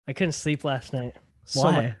I couldn't sleep last night.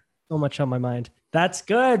 Why? So much on my mind. That's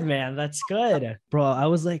good, man. That's good. Bro, I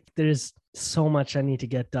was like, there's so much I need to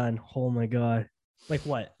get done. Oh my God. Like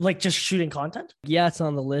what? Like just shooting content? Yeah, it's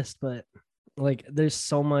on the list, but like there's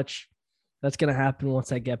so much that's gonna happen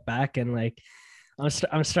once I get back, and like I'm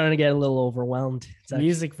starting to get a little overwhelmed.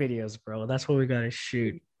 Music videos, bro. That's what we gotta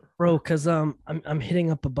shoot. Bro, because I'm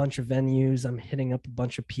hitting up a bunch of venues, I'm hitting up a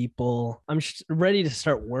bunch of people. I'm ready to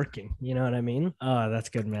start working. You know what I mean? Oh, that's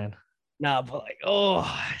good, man. Nah, but like,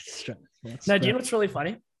 oh, it's stress. Now, do you know what's really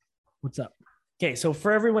funny? What's up? Okay, so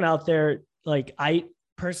for everyone out there, like I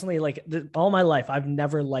personally, like all my life, I've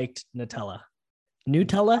never liked Nutella.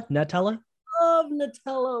 Nutella? Love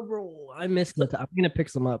Nutella, bro. I miss Nutella. I'm gonna pick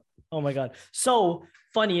some up. Oh my God. So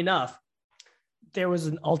funny enough, there was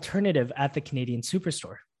an alternative at the Canadian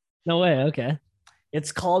Superstore. No way. Okay.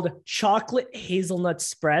 It's called chocolate hazelnut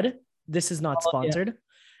spread. This is not sponsored. Yeah.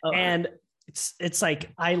 Oh. And it's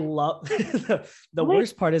like, I love the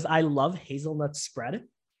worst part is I love hazelnut spread.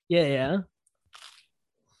 Yeah.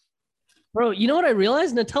 Bro, you know what I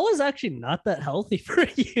realized? Nutella is actually not that healthy for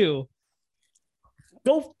you.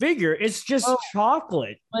 Go figure. It's just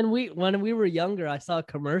chocolate. When we were younger, I saw a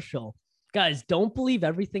commercial. Guys, don't believe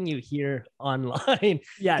everything you hear online.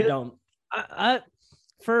 Yeah, don't. I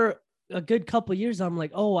for a good couple of years, I'm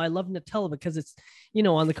like, oh, I love Nutella because it's,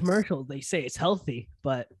 on the commercial they say it's healthy,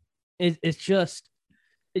 but it's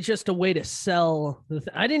just a way to sell.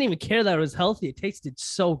 I didn't even care that it was healthy. It tasted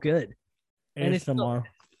so good, and it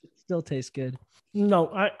still tastes good. No,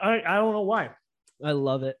 I don't know why. I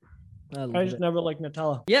love it. I just never liked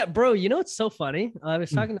Nutella. Yeah, bro. You know what's so funny? I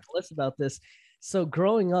was talking to Liz about this. So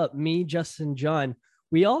growing up, me, Justin, John,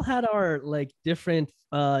 we all had our like different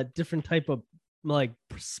type of like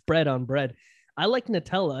spread on bread. I like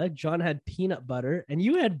Nutella. John had peanut butter, and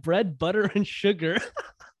you had bread, butter, and sugar.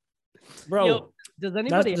 Bro, does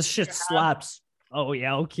anybody? This shit slaps. Oh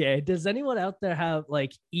yeah, okay. Does anyone out there have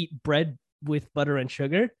like eat bread with butter and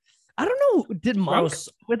sugar? I don't know. Did Mom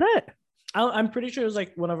with that? I'm pretty sure it was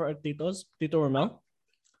like one of our titos, Tito Ramel.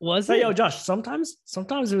 Was it? Yo, Josh, sometimes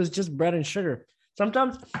it was just bread and sugar.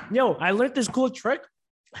 Sometimes, I learned this cool trick.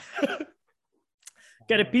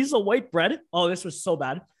 Get a piece of white bread. Oh, this was so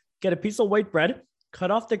bad. Get a piece of white bread,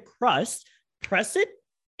 cut off the crust, press it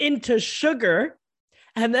into sugar,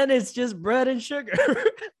 and then it's just bread and sugar.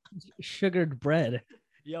 Sugared bread.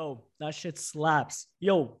 Yo, that shit slaps.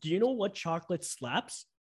 Yo, do you know what chocolate slaps?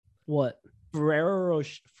 What? Ferrero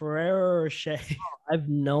Rocher. I've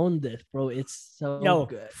known this, bro. It's so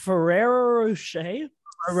good. Ferrero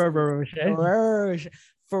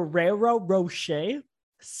Rocher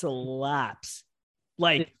slaps.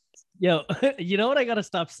 Like, yo, you know what I gotta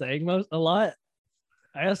stop saying a lot?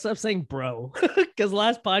 I gotta stop saying bro. Because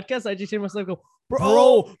last podcast I just hear myself go,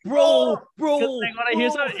 bro. Like, when I hear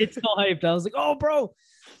something, it's so hyped. I was like, oh, bro.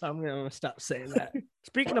 So I'm gonna stop saying that.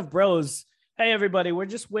 Speaking of bros, hey everybody, we're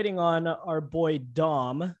just waiting on our boy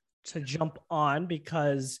Dom to jump on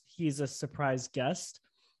because he's a surprise guest.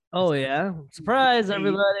 Oh yeah, surprise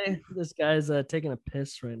everybody! This guy's taking a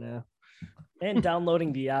piss right now and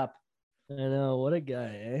downloading the app. I know, what a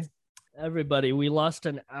guy, eh? Everybody, we lost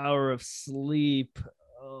an hour of sleep.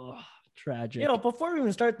 Oh, tragic. Before we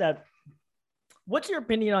even start that, what's your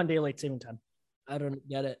opinion on daylight saving time? I don't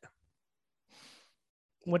get it.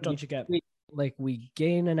 What don't you get? We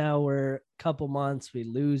gain an hour, couple months, we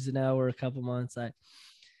lose an hour, a couple months. Do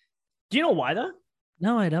you know why though?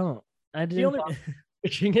 No, I don't. I didn't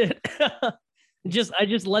pushing it. I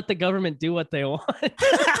just let the government do what they want.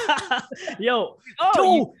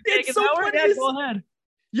 It's so funny. Yeah, go ahead.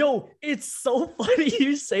 Yo, it's so funny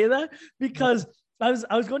you say that because I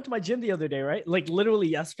was going to my gym the other day, right? Like literally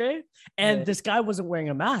yesterday, and this guy wasn't wearing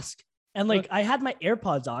a mask, and like I had my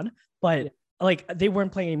AirPods on, but like they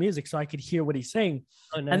weren't playing any music, so I could hear what he's saying.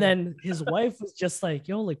 Oh, no. And then his wife was just like,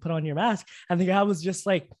 yo, like put on your mask. And the guy was just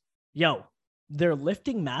like, yo, they're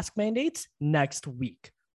lifting mask mandates next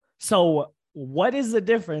week. So what is the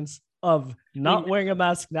difference of not wearing a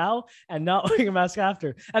mask now and not wearing a mask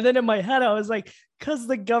after? And then in my head, I was like, because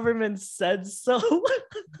the government said so.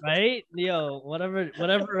 Right? Yo, whatever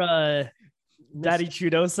Daddy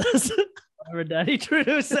Trudeau says. Whatever Daddy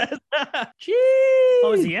Trudeau says. Jeez.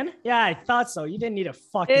 Oh, is he in? Yeah, I thought so. You didn't need a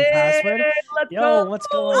fucking password. Yo, what's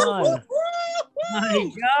going on?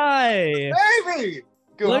 My guy. Baby.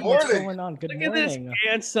 Good morning. What's going on? Good morning. Look at this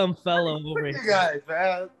handsome fellow over here. You guys,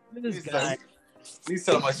 man. Look at this guy. Let me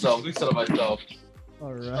set up myself.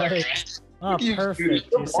 All right. Oh,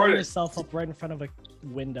 perfect. You set yourself up right in front of a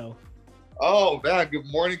window. Oh, man. Good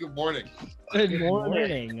morning. Good morning. How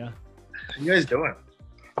you guys doing?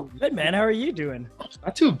 Good, man. How are you doing?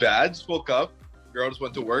 Not too bad. Just woke up. Girl just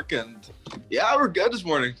went to work, and yeah, we're good this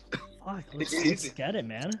morning. Fuck, let's get it,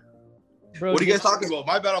 man. Bro, What are you guys talking about?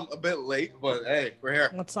 My bad, I'm a bit late, but hey, we're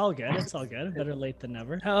here. It's all good. It's all good. Better late than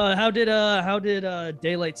never. How did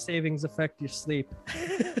daylight savings affect your sleep?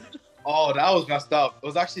 Oh, that was messed up. It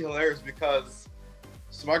was actually hilarious because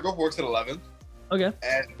my girl works at 11. Okay.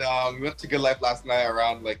 And we went to Good Life last night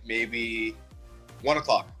around like maybe 1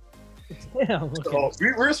 o'clock. Yeah. Okay. So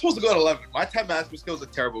we were supposed to go at 11. My time management skills are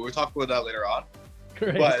terrible. We'll talk about that later on.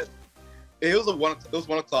 Great. But it was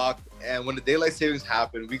 1 o'clock, and when the daylight savings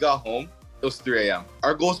happened, we got home. It was 3 a.m.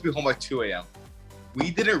 Our goal was to be home by 2 a.m. We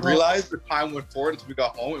didn't realize the time went forward until we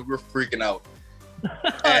got home, and we were freaking out.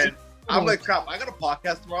 And I'm like, crap, I got a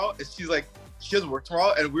podcast tomorrow. And she's like, she doesn't work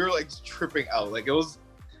tomorrow, and we were like just tripping out. Like it was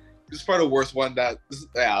probably the worst one. It was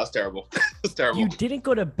terrible. It was terrible. You didn't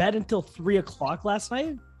go to bed until 3 o'clock last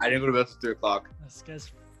night? I didn't go to bed until 3 o'clock. This guy's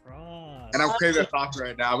fraud. And I'm craving a coffee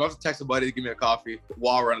right now. I'm about to text somebody to give me a coffee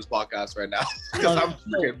while we're on this podcast right now. Because I'm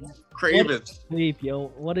freaking craving. What is sleep, yo?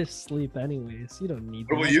 What is sleep anyways? You don't need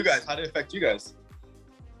What about you guys? How did it affect you guys?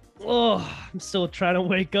 Oh, I'm still trying to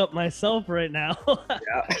wake up myself right now.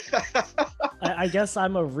 Yeah. I guess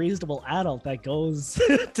I'm a reasonable adult that goes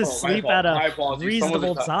to sleep at a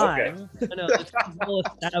reasonable time. Okay. I know, it's well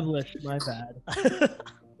established. My bad.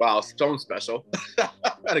 Wow, someone special.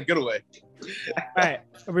 Had a good way. All right,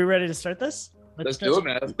 are we ready to start this? Let's do it,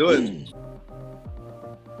 man. Let's do it.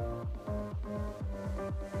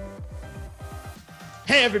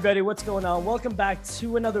 Hey everybody, what's going on? Welcome back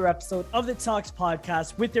to another episode of the Talks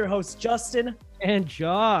Podcast with your host Justin and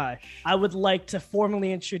Josh. I would like to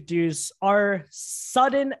formally introduce our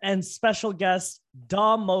sudden and special guest,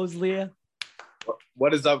 Dom Mosely.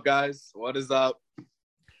 What is up, guys? What is up?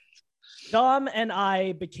 Dom and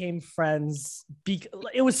I became friends.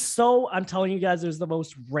 I'm telling you guys, it was the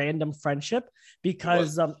most random friendship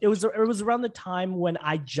because it was around the time when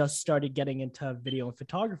I just started getting into video and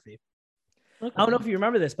photography. Okay. I don't know if you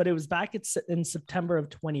remember this, but it was back in September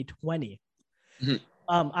of 2020. Mm-hmm.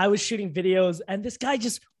 I was shooting videos, and this guy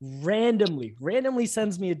just randomly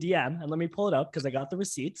sends me a DM, and let me pull it up because I got the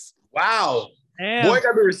receipts. Wow. Damn. Boy, I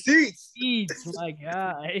got the receipts. My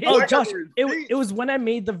God. Oh, Josh, it was when I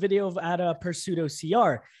made the video of at a Pursuito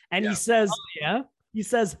CR, and he says, he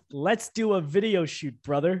says, let's do a video shoot,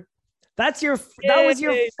 brother. That was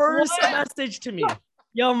your first message to me.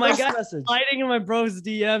 Yo, my God, sliding in my bro's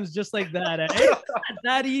DMs just like that.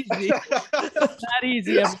 That easy. That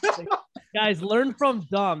easy. Guys, learn from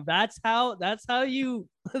Dom. That's how you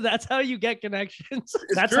get connections.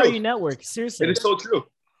 That's how you network. Seriously. It is so true.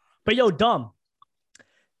 But yo, Dom,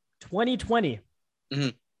 2020. Mm-hmm.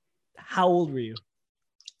 How old were you?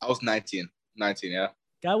 I was 19. 19, yeah.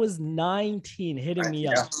 Guy was 19 hitting me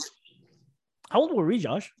up. How old were we,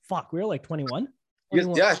 Josh? Fuck, we were like 21.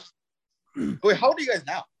 Yeah. Wait, how old are you guys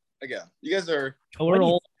now? Again, you guys are. We're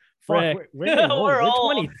old. Fuck, we're old. We're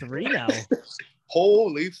 23 now.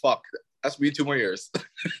 Holy fuck! That's me 2 more years.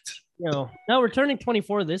 No, we're turning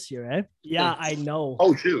 24 this year, eh? Yeah, I know.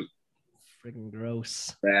 Oh shoot! Freaking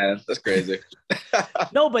gross, man. That's crazy.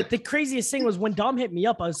 No, but the craziest thing was when Dom hit me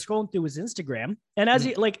up. I was scrolling through his Instagram, and as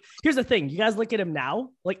he here's the thing: you guys look at him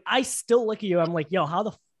now. Like I still look at you. I'm like, yo, how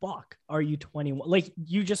the fuck are you 21? Like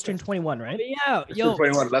you just turned 21, right? Yeah, yo,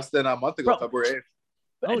 21 less than a month ago, February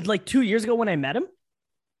 8th. Oh, like 2 years ago when I met him,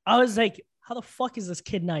 I was like, how the fuck is this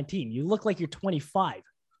kid 19? You look like you're 25.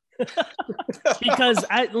 Because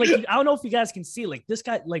I don't know if you guys can see like this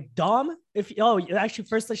guy, like Dom. Actually,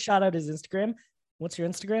 first let's shout out his Instagram. What's your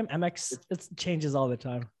Instagram? MX. It changes all the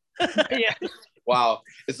time. Yeah. Wow,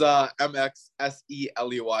 it's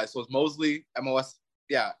MXSELEY. So it's Mosely, MOS.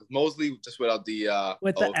 Yeah, Mosely just without the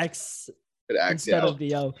with the X instead of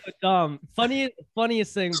the O.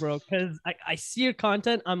 Funniest thing, bro, because I see your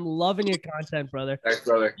content. I'm loving your content, brother. Thanks,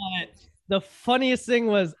 brother. The funniest thing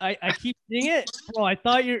was I keep seeing it. Bro, I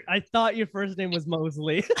thought your first name was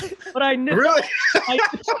Mosely, but I knew really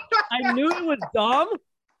I knew it was Dom.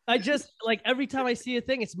 I just like every time I see a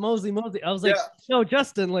thing, it's Mosely. I was like, yo,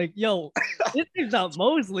 Justin, like, yo, this name's not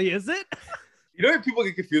Mosely, is it? You know, people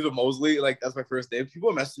get confused with Mosely. Like, that's my first name.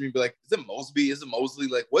 People message me and be like, is it Mosby? Is it Mosely?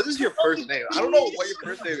 Like, what is your first name? I don't know what your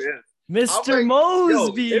first name is. Mr.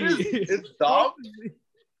 Mosby. It's Dom.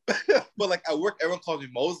 But like at work, everyone calls me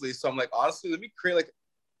Mosely. So I'm like, honestly, let me create like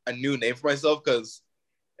a new name for myself because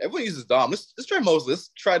everyone uses Dom. Let's try Mosely. Let's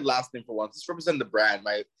try the last name for once. Let's represent the brand,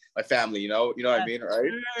 my family. You know what I mean, right?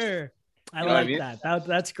 Sure. I like that.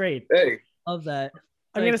 That's great. Hey, love that.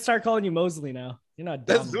 I'm gonna start calling you Mosely now. You're not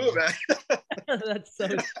Dom. Let's do it, man. That's so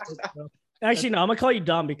Actually, no, I'm gonna call you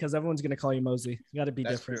Dom because everyone's gonna call you Mosely. You got to be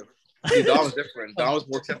different. True. See, Dom is different. Dom is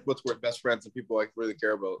more typical to best friends and people like really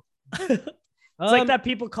care about. It's like that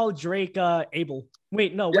people call Drake Abel.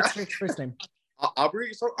 Wait, no, what's Drake's first name?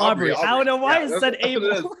 Aubrey? Aubrey. I don't know why it said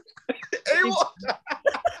Abel. Abel.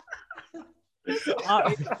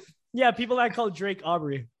 Yeah, people that call Drake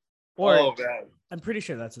Aubrey. Or, oh man, I'm pretty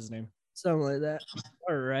sure that's his name. Something like that.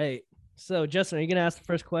 All right. So, Justin, are you gonna ask the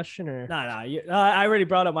first question or? No. I already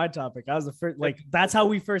brought up my topic. I was the first. Like that's how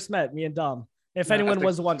we first met, me and Dom. If anyone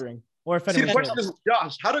was wondering, or if anyone. The question is,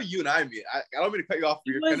 Josh, how do you and I meet? I don't mean to cut you off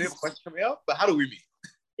for your question coming up, but how do we meet?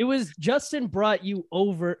 It was Justin brought you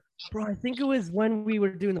over, bro. I think it was when we were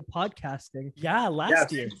doing the podcasting. Yeah,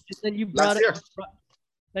 last year. And then you brought it.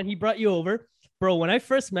 Then he brought you over, bro. When I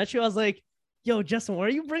first met you, I was like, "Yo, Justin, why are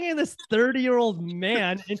you bringing this 30-year-old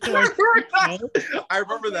man into our?" I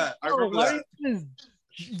remember that. I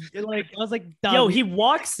was like, yo, he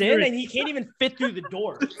walks in and he can't even fit through the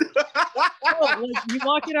door. You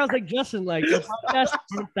walk in, I was like, Justin, like, the podcast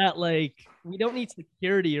isn't that, like, we don't need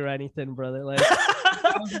security or anything, brother. Like,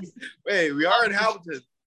 wait, we are in Hamilton.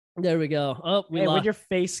 There we go. Oh, where'd your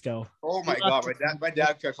face go? Oh my god, my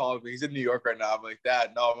dad kept calling me. He's in New York right now. I'm like,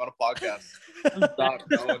 Dad, no, I'm on a podcast. Stop.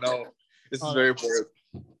 No. This is very important.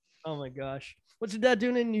 Oh my gosh. What's your dad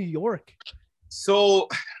doing in New York? So,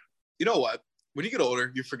 you know what? When you get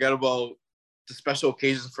older, you forget about the special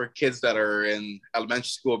occasions for kids that are in elementary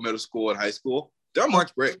school, middle school, and high school. They're on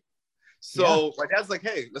March break. So my dad's like,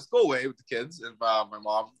 hey, let's go away with the kids and my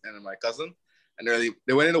mom and my cousin. And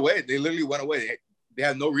they went away. They literally went away. They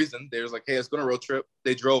had no reason. They was like, hey, let's go on a road trip.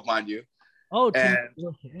 They drove, mind you. Oh, to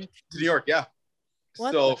New York, yeah.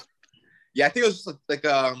 What? So, yeah, I think it was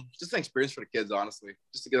just an experience for the kids, honestly,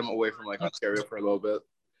 just to get them away from like Ontario for a little bit.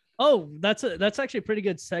 Oh, that's actually a pretty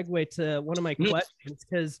good segue to one of my questions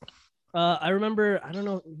because I remember, I don't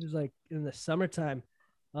know, it was like in the summertime.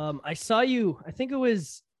 I saw you, I think it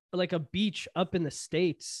was like a beach up in the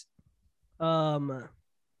States. Oh,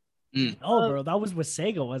 bro, that was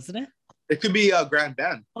Wasaga, wasn't it? It could be Grand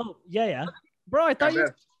Bend. Oh, yeah. Bro, I thought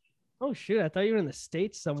oh, shoot, I thought you were in the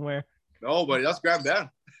States somewhere. No, buddy, that's Grand Bend.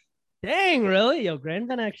 Dang, really? Yo, Grand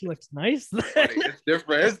Bend actually looks nice. It's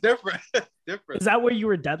different. It's different. Is that where you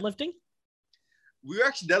were deadlifting? We were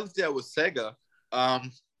actually deadlifting at Wasaga.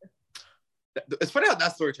 It's funny how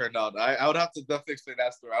that story turned out. I would have to definitely explain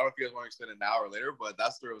that story. I don't know if you guys want to explain it now or later, but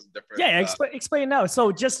that story was different. Yeah, explain now.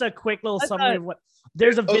 So just a quick little summary of what.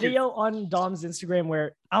 There's a video on Dom's Instagram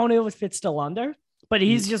where I don't know if it's still on there, but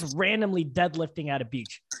he's just randomly deadlifting at a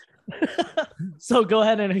beach. So go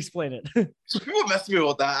ahead and explain it. So people messed with me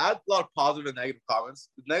about that. I had a lot of positive and negative comments.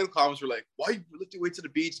 The negative comments were like, why are you lifting weights to the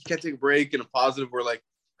beach? You can't take a break. And a positive were like,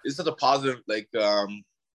 it's such a positive,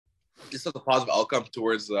 it's such a positive outcome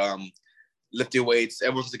towards lifting weights.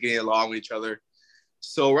 Everyone's getting along with each other.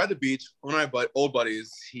 So we're at the beach. One of my old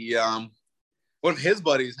buddies, one of his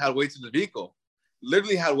buddies had weights in the vehicle.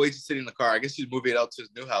 Literally had weights sitting in the car. I guess he's moving it out to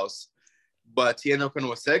his new house. But he ended up going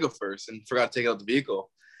to Wasaga first and forgot to take out the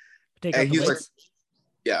vehicle. And he's like,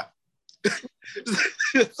 yeah.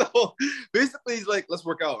 So basically, he's like, let's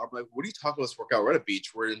work out. I'm like, what are you talking about? Let's work out. We're at a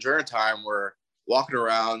beach. We're enjoying our time. We're walking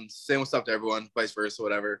around, saying what's up to everyone, vice versa,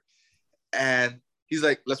 whatever. And he's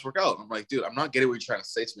like, let's work out. I'm like, dude, I'm not getting what you're trying to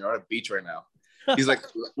say to me. We're at a beach right now. He's like,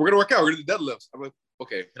 we're going to work out. We're going to do deadlifts. I'm like,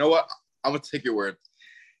 okay, you know what? I'm going to take your word.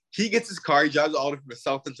 He gets his car. He drives all the way from the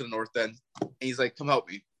south end to the north end. And he's like, come help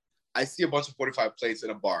me. I see a bunch of 45 plates in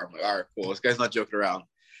a bar. I'm like, all right, cool. This guy's not joking around.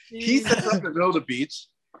 He sits up in the middle of the beach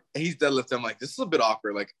and he's deadlifting. I'm like, this is a bit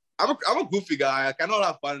awkward. Like, I'm a goofy guy. Like, I know how to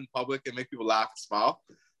have fun in public and make people laugh and smile,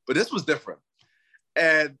 but this was different.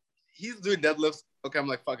 And he's doing deadlifts. Okay, I'm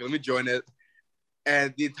like, fuck it, let me join it.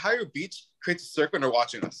 And the entire beach creates a circle and they're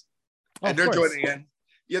watching us. And they're joining in.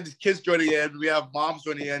 You have these kids joining in. We have moms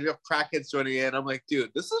joining in. We have crackheads joining in. I'm like,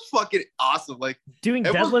 dude, this is fucking awesome. Like, doing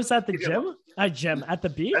deadlifts at the gym? At the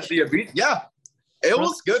beach? At the beach? Yeah. It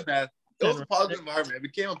was good, man. It was a positive environment. It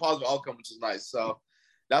became a positive outcome, which is nice. So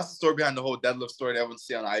that's the story behind the whole deadlift story that everyone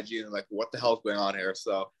see on IG and like, what the hell is going on here?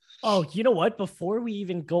 So, oh, you know what? Before we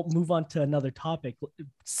even move on to another topic,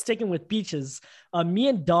 sticking with beaches, me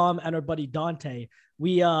and Dom and our buddy Dante,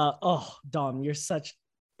 Dom, you're such.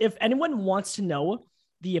 If anyone wants to know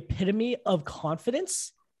the epitome of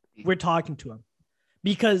confidence, we're talking to him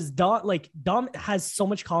because Dom has so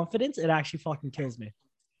much confidence, it actually fucking kills me.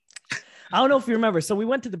 I don't know if you remember. So we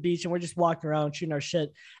went to the beach and we're just walking around shooting our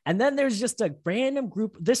shit. And then there's just a random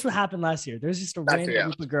group. This would happen last year. There's just a random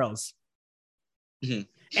group of girls. Mm-hmm.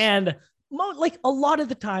 And like a lot of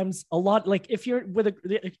the times, if you're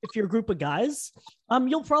a group of guys,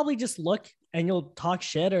 you'll probably just look and you'll talk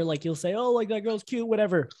shit or like you'll say, oh, like that girl's cute,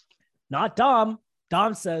 whatever. Not Dom.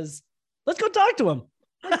 Dom says, let's go talk to him.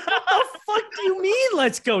 What the fuck do you mean?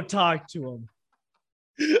 Let's go talk to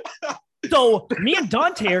him. So me and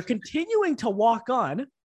Dante are continuing to walk on,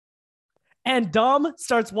 and Dom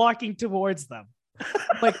starts walking towards them.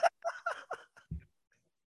 Like,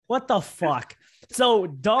 what the fuck? So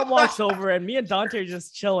Dom walks over, and me and Dante are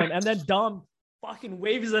just chilling, and then Dom fucking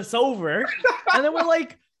waves us over, and then we're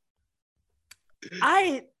like,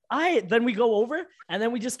 then we go over, and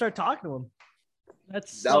then we just start talking to him. That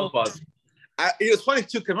was fun. It was funny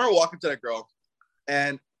too, because I remember walking to that girl,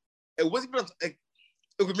 and it wasn't even like,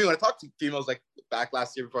 with me when I talked to females like back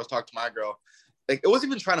last year before I was talking to my girl, like it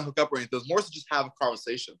wasn't even trying to hook up or anything. It was more to just have a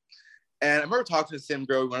conversation. And I remember talking to the same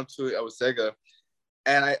girl. We went up to Sega,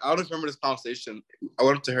 and I don't remember this conversation. I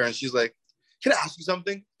went up to her and she's like, "Can I ask you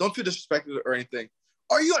something? Don't feel disrespected or anything.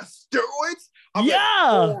 Are you on steroids?" I'm like,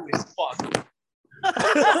 holy fuck.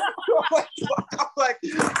 I'm like,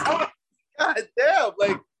 God damn,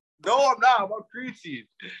 like, no, I'm not. I'm on creatine.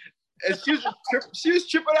 And she was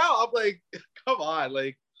tripping out. I'm like, come on,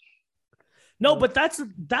 like. No, but that's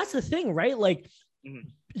the thing, right? Like,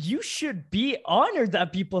 you should be honored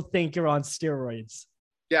that people think you're on steroids.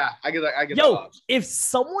 Yeah, I get that. Yo, if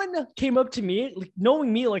someone came up to me, like,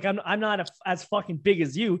 knowing me, like I'm not as fucking big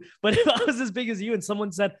as you, but if I was as big as you and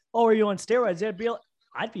someone said, "Oh, are you on steroids?"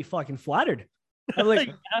 I'd be fucking flattered. I'm like,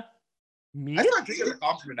 yeah, me? I start taking a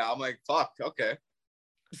compliment now. I'm like, fuck, okay.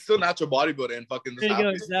 Still natural bodybuilding and fucking this. There you go,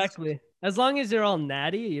 exactly. As long as you're all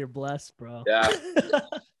natty, you're blessed, bro. Yeah.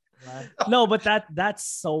 No, but that's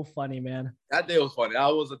so funny, man. That day was funny. That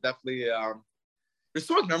was definitely there's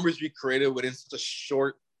so much memories we created within such a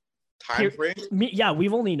short time frame.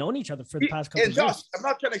 We've only known each other for the past couple of Josh, years. I'm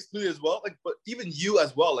not trying to exclude you as well, like, but even you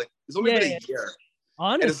as well. Like, it's only been a year.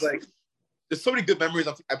 Honestly, and it's like there's so many good memories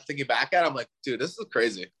I'm thinking back at. I'm like, dude, this is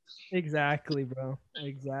crazy. Exactly, bro.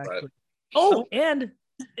 Exactly. But, oh, and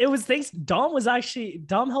it was thanks. Dom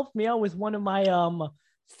helped me out with one of my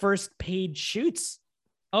first paid shoots.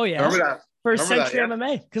 Oh yeah. Remember that? For Century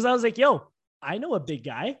MMA. Because I was like, yo, I know a big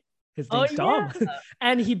guy. His name's Dom. Yeah.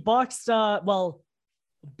 And he boxed Alan.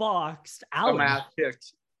 My ass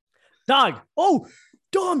kicked. Dog. Oh,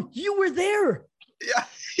 Dom, you were there. Yeah.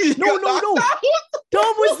 No.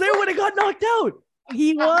 Dom was there when I got knocked out.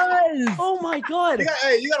 He was. Oh my God.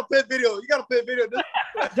 You gotta play a video.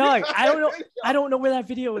 Dog, I don't know where that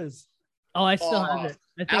video is. Oh, I still have it.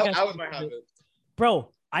 I might have it.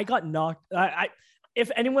 Bro, I got knocked. If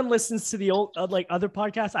anyone listens to the old other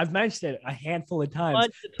podcasts, I've mentioned it a handful of times,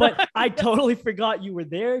 but I totally forgot you were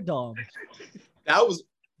there, Dom. That was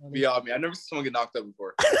beyond me. I've never seen someone get knocked out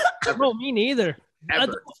before. Bro, me neither.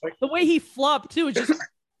 The way he flopped too, just like,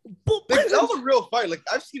 that was a real fight. Like,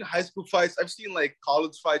 I've seen high school fights, I've seen like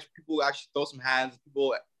college fights, people actually throw some hands,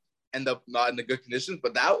 people end up not in the good conditions.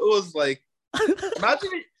 But that was like,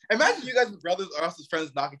 imagine you guys with brothers or us as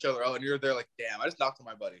friends knock each other out, and you're there like, damn, I just knocked on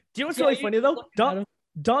my buddy. Do you know what's really funny though?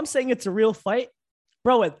 Dom saying it's a real fight,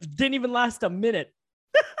 bro. It didn't even last a minute.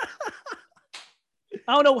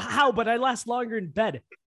 I don't know how, but I last longer in bed,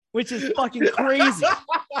 which is fucking crazy.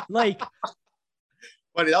 Like,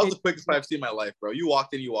 buddy, that was the quickest fight I've seen in my life, bro. You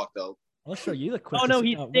walked in, you walked out. I'll show you the quickest. Oh no,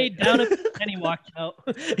 he stayed down and he walked out.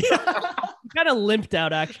 He kind of limped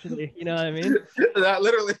out, actually. You know what I mean? That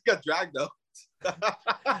literally got dragged out.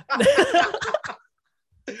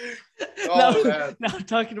 Now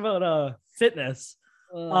talking about fitness,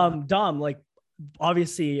 Dom, like,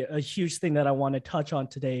 obviously a huge thing that I want to touch on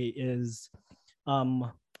today is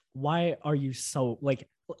why are you so like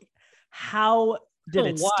how did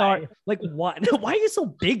it start? Like, why are you so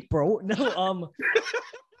big, bro? No,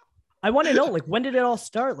 I want to know, like, when did it all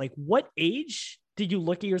start? Like, what age did you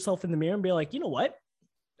look at yourself in the mirror and be like, you know what?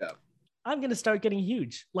 Yeah, I'm gonna start getting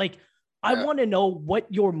huge. Like, I want to know what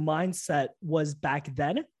your mindset was back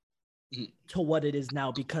then to what it is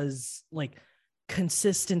now, because like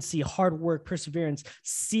consistency, hard work, perseverance,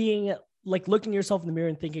 seeing, like, looking yourself in the mirror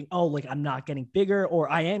and thinking, oh, like, I'm not getting bigger,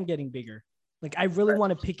 or I am getting bigger. Like, I really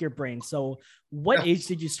want to pick your brain. So what age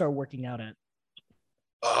did you start working out at?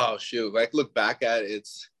 Oh, shoot. Like, look back at it,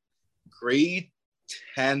 it's grade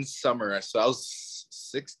 10 summer. So I was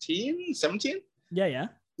 16, 17? Yeah.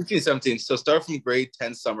 16, 17. So start from grade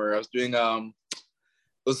 10 summer. I was doing, it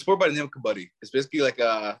was a sport by the name of kabaddi. It's basically like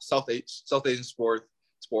a South Asian sport.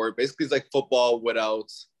 Basically, it's like football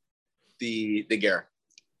without the gear.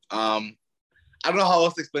 I don't know how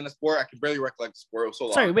else to explain the sport. I can barely recollect the sport. It was so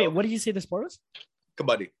long. Sorry, wait, what did you say the sport was?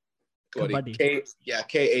 Kabaddi.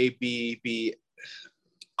 K-A-B-B,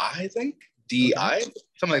 I think. D-I,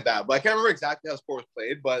 something like that. But I can't remember exactly how the sport was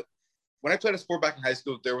played. But when I played a sport back in high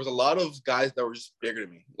school, there was a lot of guys that were just bigger than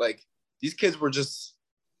me. Like, these kids were just,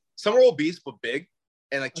 some were obese but big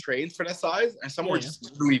and like trained for that size. And some were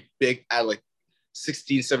just really big at like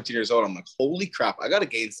 16, 17 years old. I'm like, holy crap, I got to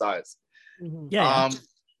gain size. Yeah.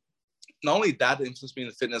 Not only that influenced me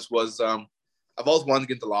in fitness was I've always wanted to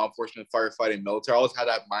get into law enforcement, firefighting, military. I always had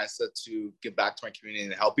that mindset to give back to my community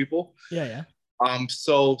and help people. Yeah.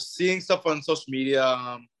 So seeing stuff on social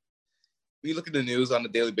media, you look at the news on a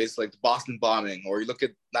daily basis, like the Boston bombing, or you look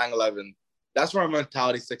at 9/11. That's where my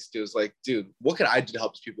mentality sticks to. Is like, dude, what can I do to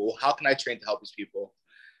help these people? How can I train to help these people?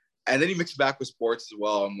 And then you mix it back with sports as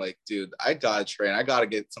well. I'm like, dude, I gotta train. I gotta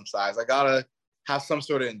get some size. I gotta have some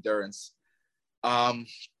sort of endurance. How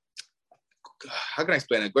can I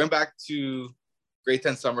explain it? Going back to grade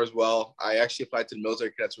 10 summer as well, I actually applied to the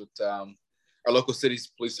military cadets with our local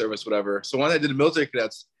city's police service, whatever. So when I did the military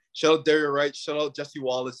cadets, shout out Dario Wright, shout out Jesse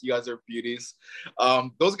Wallace. You guys are beauties.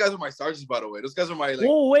 Those guys are my sergeants, by the way. Those guys are my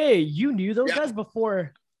Oh wait, you knew those guys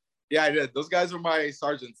before? Yeah, I did. Those guys were my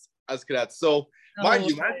sergeants as cadets. So mind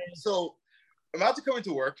you, man. So imagine coming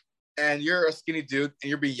to work and you're a skinny dude and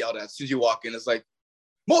you're being yelled at as soon as you walk in. It's like,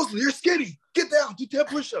 Mosely, you're skinny. Get down. Do 10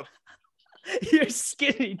 push-ups. You're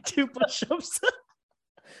skinny. 2 push-ups.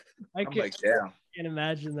 I'm like, damn. Can't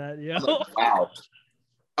imagine that. Yeah. Like, wow.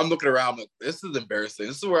 I'm looking around. Like, this is embarrassing.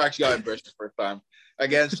 This is where I actually got embarrassed the first time.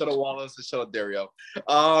 Again, shout out Wallace and shout out Dario.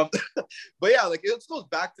 But yeah, like it goes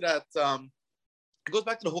back to that. It goes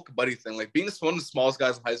back to the whole kabaddi thing. Like being one of the smallest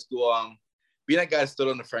guys in high school. Being that guy that stood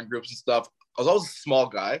on the friend groups and stuff. I was always a small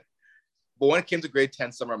guy. But when it came to grade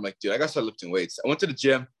 10 summer, I'm like, dude, I gotta start lifting weights. I went to the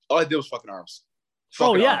gym. All I did was fucking arms.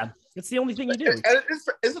 Arms. It's the only thing you do. And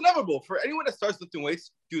it's inevitable. For anyone that starts lifting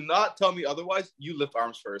weights, do not tell me otherwise. You lift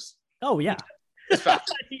arms first. Oh, yeah. It's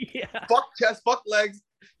fact. Yeah. Fuck chest, fuck legs.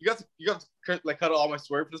 You got to like cut out all my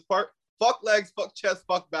swear for this part. Fuck legs, fuck chest,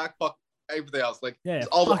 fuck back, fuck everything else. Like,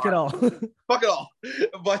 fuck it all. Fuck it all.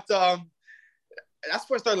 But that's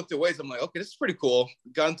where I started lifting weights. I'm like, okay, this is pretty cool.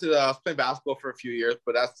 Got into playing basketball for a few years,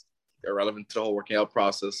 but that's irrelevant to the whole working out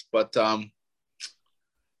process. But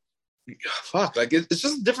fuck, like it's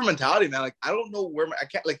just a different mentality, man. Like I don't know where I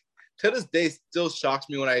can't, like, to this day still shocks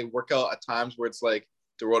me when I work out at times where it's like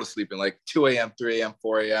the road of sleeping, like 2 a.m., 3 a.m.,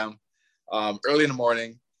 4 a.m., early in the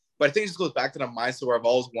morning. But I think it just goes back to the mindset where I've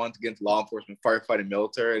always wanted to get into law enforcement, firefighting,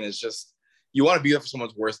 military, and it's just you want to be there for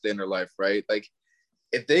someone's worst day in their life, right? Like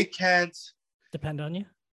if they can't depend on you.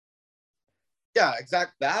 Yeah,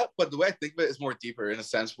 exactly that. But the way I think of it is more deeper in a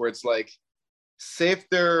sense where it's like, say if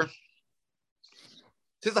there's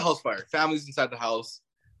a house fire, family's inside the house,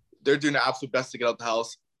 they're doing their absolute best to get out the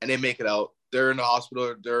house, and they make it out. They're in the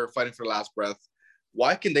hospital, they're fighting for the last breath.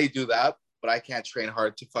 Why can they do that, but I can't train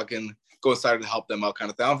hard to fucking go inside to help them out kind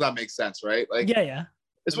of thing? I don't know if that makes sense, right? Like, yeah.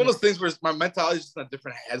 It's one of those things where my mentality is just in a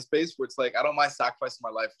different headspace where it's like, I don't mind sacrificing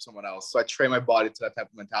my life for someone else. So I train my body to that type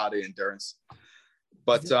of mentality and endurance.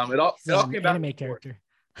 But it all came back. Anime character.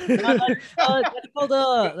 That's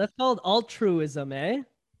called altruism, eh?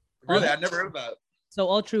 Really? I never heard of that. So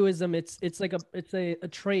altruism, it's like a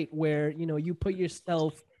trait where, you know, you put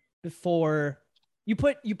yourself before you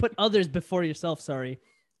put others before yourself. Sorry.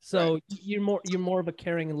 So right. you're more of a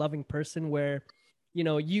caring and loving person where, you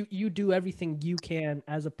know, you do everything you can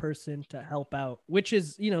as a person to help out, which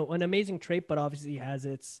is, you know, an amazing trait, but obviously has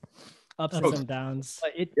its ups and downs.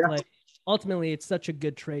 But like ultimately it's such a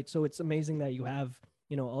good trait. So it's amazing that you have,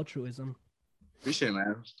 you know, altruism. Appreciate it,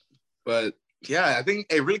 man. But yeah, I think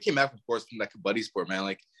it really came back, of course, from that kabaddi sport, man.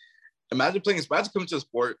 Like, imagine coming to a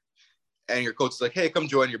sport and your coach is like, hey, come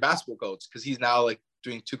join your basketball coach, because he's now like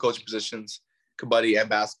doing 2 coaching positions, kabaddi and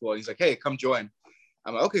basketball. And he's like, hey, come join.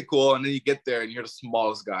 I'm like, okay, cool. And then you get there and you're the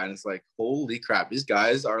smallest guy, and it's like, holy crap, these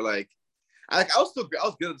guys are like, I was good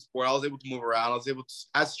at the sport. I was able to move around. I was able to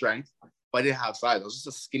have strength, but I didn't have size. I was just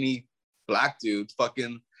a skinny black dude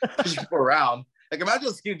fucking pushing people around. Like, imagine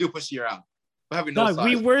a skinny dude pushing you around. Having no size.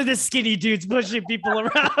 We were the skinny dudes pushing people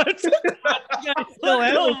around. People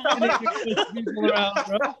around,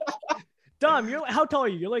 bro. Dom, how tall are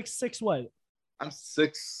you? You're like 6 what? I'm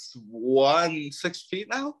 6'1", 6 feet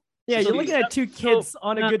now. Yeah, you're looking at 2 kids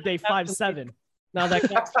on a good day, 5'7". Now that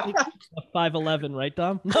guy's 5'11", right,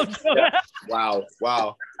 Dom? Yeah. Wow.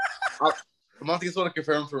 I'm going to get someone to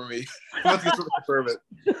confirm for me. I'm going to get someone to confirm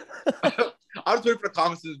it. I was waiting for the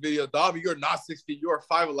comments in this video. Dom, you're not 6 feet. You are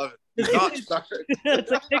 5'11". You're not stucker. It's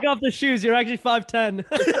like, take off the shoes. You're actually 5'10".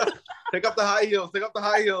 Take off the high heels. Take off the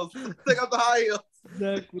high heels. Take off the high heels.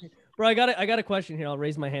 Exactly. Bro, I got a question here. I'll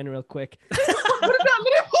raise my hand real quick. What is that?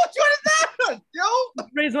 What is that? Yo?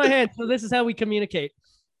 Raise my hand. So this is how we communicate.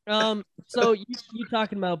 So you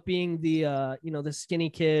talking about being the you know, the skinny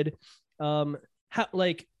kid. How,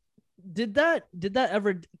 like, did that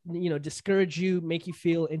ever, you know, discourage you, make you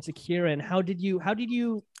feel insecure, and how did you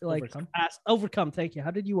like overcome? Thank you.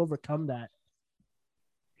 How did you overcome that?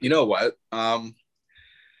 You know what?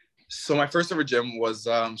 So my first ever gym was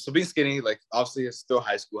so being skinny, like obviously it's still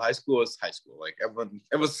high school. High school is high school. Like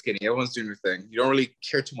everyone's skinny, everyone's doing their thing. You don't really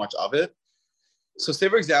care too much of it. So say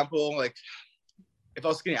for example, like if I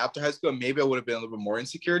was skinny after high school, maybe I would have been a little bit more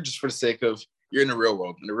insecure just for the sake of you're in the real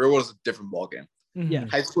world. And the real world is a different ballgame. Yeah.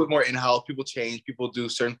 High school is more in-house, people change, people do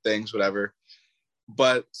certain things, whatever.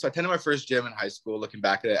 But so I attended my first gym in high school, looking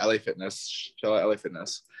back at it, LA Fitness. Shout out LA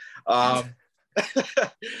Fitness.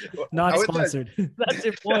 Not sponsored. That's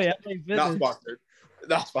your boy. Not sponsored.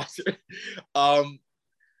 Not sponsored. But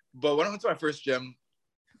when I went to my first gym,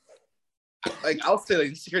 like I'll say like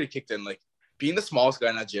insecurity kicked in. Like being the smallest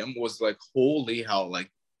guy in that gym was like holy hell. Like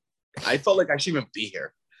I felt like I shouldn't even be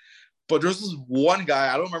here. But there was this one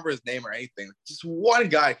guy, I don't remember his name or anything. Just one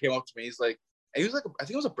guy came up to me. He's like, and he was like, I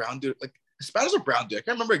think it was a brown dude, like Spanish or brown dude. I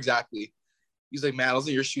can't remember exactly. He's like, man, I was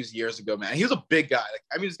in your shoes years ago, man. He was a big guy. Like,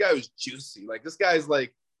 I mean, this guy was juicy. Like, this guy's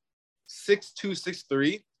like 6'2",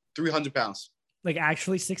 6'3", 300 pounds. Like,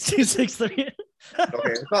 actually 6'2", 6'3". Okay,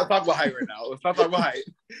 let's not talk about height right now. Let's not talk about height.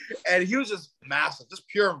 And he was just massive, just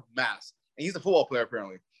pure mass. And he's a football player,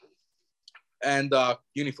 apparently. And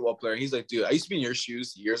uni football player. And he's like, dude, I used to be in your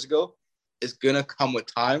shoes years ago. It's going to come with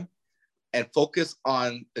time. And focus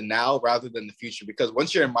on the now rather than the future. Because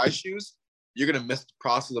once you're in my shoes, you're going to miss the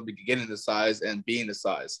process of getting the size and being the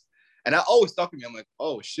size. And that always stuck with me. I'm like,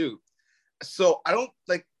 oh, shoot. So I don't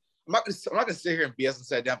like, I'm not going to sit here and BS and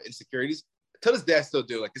say I don't have insecurities. To this day, I still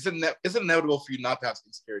do. Like, it's inevitable for you not to have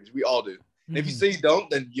insecurities. We all do. And if you say you don't,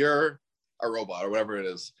 then you're a robot or whatever it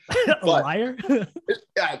is. A liar?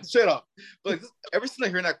 Yeah, straight up. But like, ever since I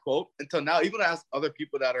hear that quote, until now, even when I ask other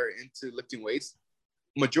people that are into lifting weights,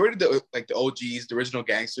 majority of the OGs, the original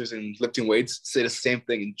gangsters in lifting weights say the same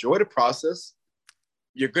thing. Enjoy the process.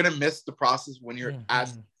 You're going to miss the process when you're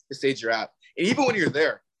at the stage you're at. And even when you're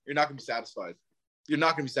there, you're not going to be satisfied. You're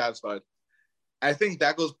not going to be satisfied. I think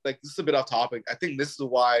that goes, like, this is a bit off topic. I think this is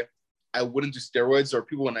why I wouldn't do steroids, or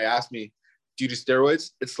people when they ask me, do you do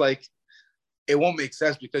steroids? It's like, it won't make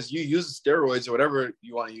sense because you use the steroids or whatever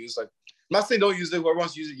you want to use. Like, I'm not saying don't use it. Whoever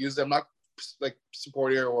wants to use it, use it. I'm not like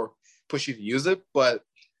supporting it or push you to use it. But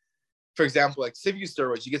for example, like say if you use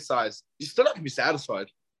steroids, you get size, you're still not gonna be satisfied.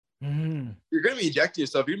 You're gonna be injecting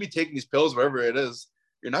yourself, you're gonna be taking these pills, whatever it is,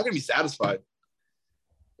 you're not gonna be satisfied.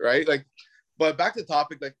 Right? Like, but back to the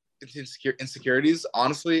topic, like insecurities,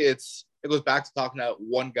 honestly, it goes back to talking to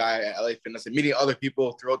one guy at LA Fitness and meeting other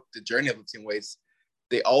people throughout the journey of lifting weights.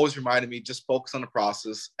 They always reminded me, just focus on the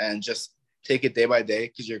process and just take it day by day,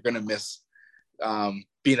 because you're gonna miss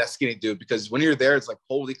being that skinny dude, because when you're there, it's like,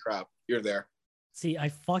 holy crap, you're there. See, I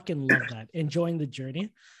fucking love that. Enjoying the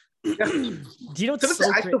journey. Yeah. Do you know what's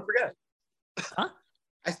I still forget. Huh?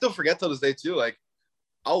 I still forget till this day too. Like,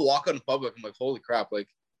 I'll walk out in public, I'm like, holy crap, like,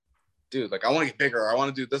 dude, like, I want to get bigger, I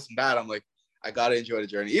want to do this and that. I'm like, I gotta enjoy the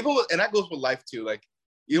journey. And that goes with life too. Like,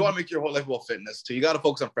 you don't want to make your whole life about fitness too. You got to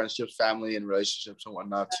focus on friendships, family, and relationships and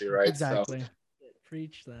whatnot too, right? Exactly. So,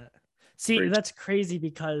 preach that. See, that's crazy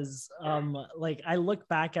because like I look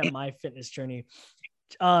back at my fitness journey,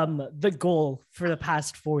 the goal for the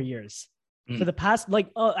past 4 years, for the past,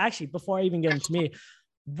 like, actually, before I even get into me,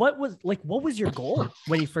 what was your goal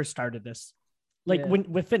when you first started this? Like, when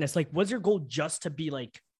with fitness, like, was your goal just to be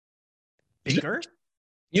like bigger?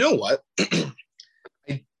 You know what?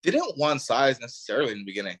 I didn't want size necessarily in the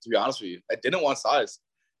beginning, to be honest with you. I didn't want size.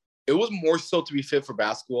 It was more so to be fit for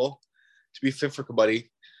basketball, to be fit for kabaddi.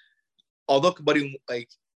 Although kabaddi, like,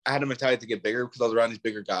 I had a mentality to get bigger because I was around these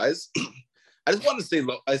bigger guys. I just wanted to stay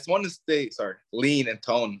low. I just wanted to stay, lean and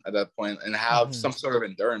tone at that point and have some sort of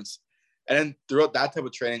endurance. And then throughout that type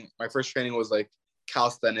of training, my first training was like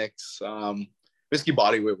calisthenics, basically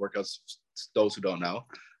bodyweight workouts, those who don't know.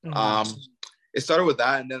 It started with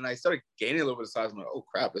that, and then I started gaining a little bit of size. I'm like, oh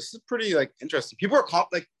crap, this is pretty like interesting. People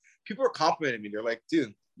are complimenting me. They're like,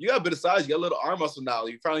 dude, you got a bit of size, you got a little arm muscle now.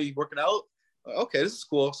 You finally working out. Like, okay, this is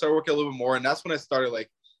cool. Started working a little bit more, and that's when I started like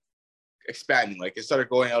expanding. Like, it started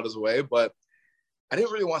going out as a way, but I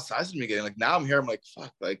didn't really want size in the beginning. Like, now I'm here, I'm like,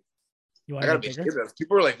 fuck, like, I gotta maintain this.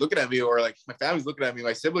 People are like looking at me, or like my family's looking at me,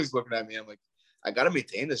 my siblings looking at me. I'm like, I gotta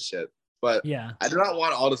maintain this shit. But yeah, I did not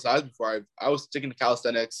want all the size before. I was sticking to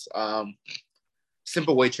calisthenics,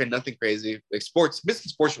 simple weight training, nothing crazy, like sports, basically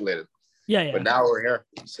sports related. Yeah. But now we're here.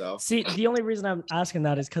 So see, the only reason I'm asking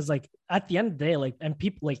that is because, like, at the end of the day, like, and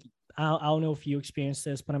people, like, I don't know if you experience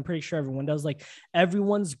this, but I'm pretty sure everyone does. Like,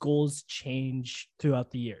 everyone's goals change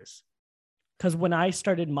throughout the years. Because when I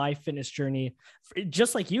started my fitness journey,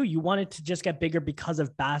 just like you wanted to just get bigger because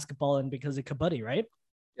of basketball and because of kabaddi, right?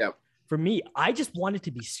 Yeah. For me, I just wanted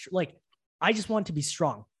to be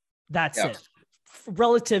strong. That's it.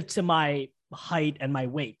 Relative to my height and my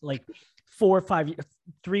weight, like 4 or 5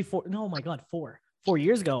 4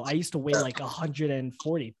 years ago, I used to weigh like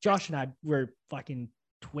 140. Josh and I were fucking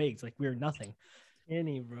twigs. Like we were nothing.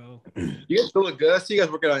 Any, bro. You guys still look good. I see you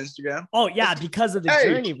guys working on Instagram. Oh yeah, because of the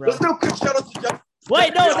journey, bro. Let's do a quick shout out to Jeff.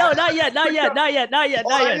 Wait, no, not yet. I'm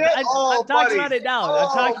talking about it now. I'm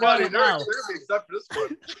talking about it now. They're gonna be excited for this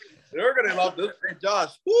one. They're gonna love this. Hey,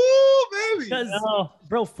 Josh. Woo, baby. Because,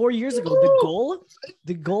 bro, 4 years ago,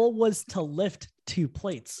 the goal was to lift 2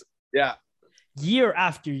 plates. Yeah. Year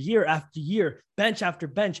after year after year, bench after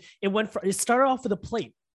bench. It started off with a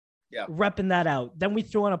plate. Yeah. Repping that out. Then we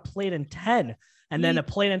threw on a plate in 10, and then a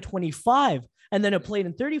plate in 25, and then a plate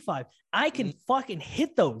in 35. I can fucking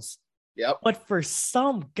hit those. Yep. But for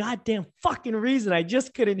some goddamn fucking reason, I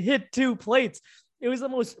just couldn't hit 2 plates. It was the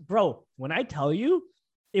most, bro, when I tell you,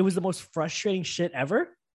 it was the most frustrating shit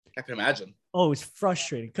ever. I can imagine. Oh, it was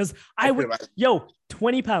frustrating because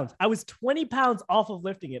 20 pounds. I was 20 pounds off of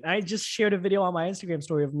lifting it. And I just shared a video on my Instagram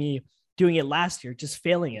story of me doing it last year, just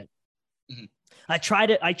failing it. Mm-hmm. I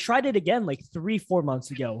tried it again like 3-4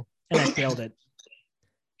 months ago and I failed it.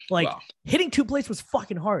 Like hitting 2 plates was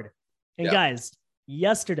fucking hard. And guys,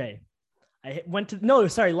 yesterday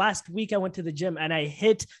last week I went to the gym and I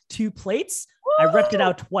hit 2 plates. Woo! I repped it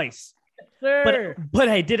out twice. But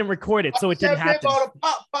I didn't record it, so it didn't happen.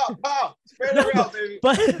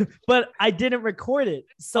 But I didn't record it,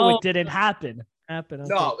 so it didn't happen. Okay.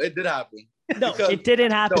 No, it did happen. No, it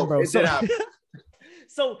didn't happen, bro. It did happen.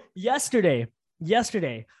 So yesterday,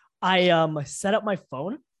 I set up my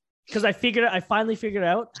phone because I finally figured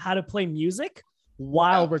out how to play music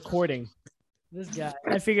while recording. This guy,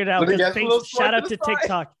 I figured it out. Shout out to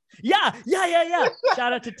TikTok. Yeah.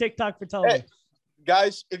 Shout out to TikTok for telling me.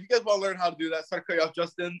 Guys, if you guys want to learn how to do that, sorry to cut you off,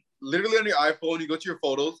 Justin. Literally on your iPhone, you go to your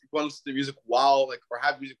photos. If you want to listen to music or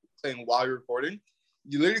have music playing while you're recording,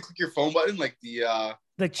 you literally click your phone button, like on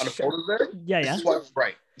the photos there. Yeah. Swipe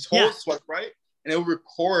right. Swipe right, and it will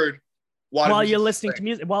record while you're listening to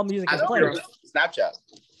music. While music is playing. Snapchat.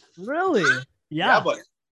 Really? Yeah, but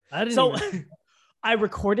I didn't. I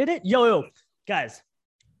recorded it. Yo, guys,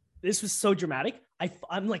 this was so dramatic.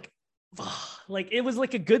 I'm like it was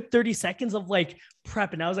like a good 30 seconds of like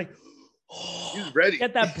prepping. I was like, he's ready.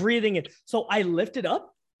 Get that breathing in. So I lift it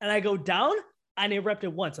up and I go down and it repped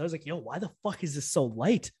it once. I was like, yo, why the fuck is this so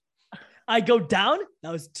light? I go down.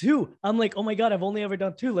 That was 2. I'm like, oh my God, I've only ever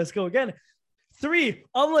done 2. Let's go again. 3.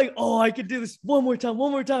 I'm like, oh, I could do this one more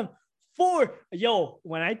time. 4. Yo,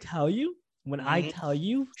 when I tell you,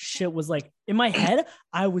 shit was like in my head,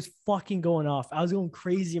 I was fucking going off. I was going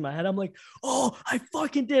crazy in my head. I'm like, oh, I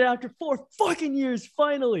fucking did it after 4 fucking years.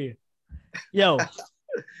 Finally. Yo,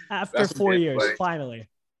 after 4 years, buddy. Finally.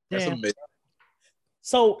 Damn.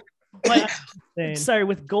 So, sorry,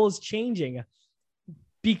 with goals changing,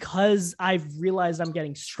 because I've realized I'm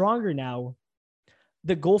getting stronger now,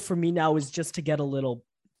 the goal for me now is just to get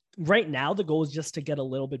right now, the goal is just to get a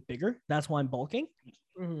little bit bigger. That's why I'm bulking.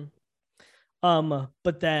 Mm-hmm.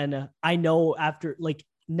 But then I know after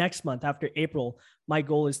next month, after April, my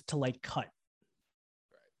goal is to cut.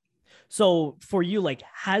 So for you,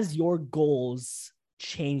 has your goals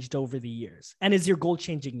changed over the years? And is your goal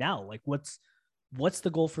changing now? What's the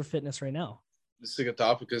goal for fitness right now? This is a good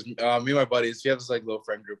topic because me and my buddies, we have this little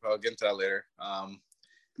friend group. I'll get into that later.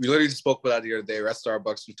 We literally just spoke about that the other day. We're at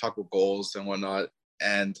Starbucks. We talk about goals and whatnot.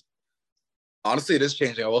 And honestly, it is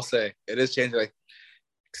changing. I will say it is changing.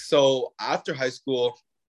 So after high school,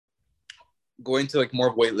 going to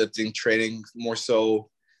more weightlifting, training more so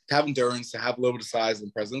to have endurance, to have a little bit of size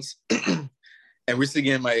and presence. And recently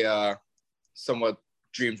getting my somewhat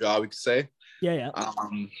dream job, we could say. Yeah. I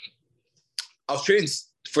was training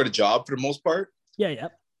for the job for the most part. Yeah.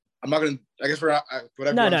 I'm not gonna. I guess we're not.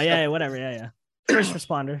 Whatever. No. Yeah. Whatever. Yeah. First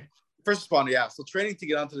responder. Yeah. So training to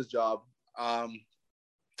get onto this job.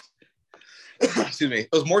 Excuse me. It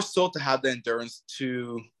was more so to have the endurance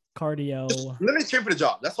to cardio. Literally train for the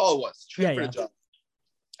job. That's all it was. Train for the job.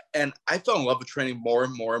 And I fell in love with training more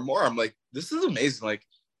and more and more. I'm like, this is amazing.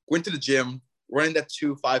 Going to the gym, running that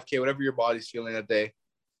 5K, whatever your body's feeling that day.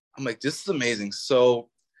 I'm like, this is amazing. So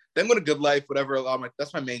then go to Good Life, whatever.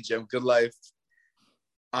 That's my main gym, Good Life.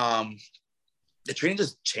 The training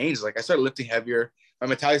just changed. I started lifting heavier. My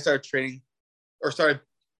mentality started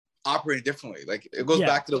operating differently. It goes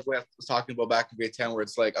back to the way I was talking about back in grade 10, where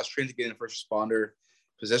it's I was trained to get in a first responder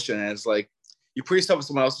position. And it's you put yourself in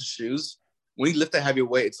someone else's shoes. When you lift that heavy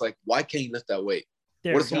weight, it's why can't you lift that weight?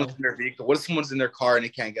 What if someone's in their vehicle? What if someone's in their car and they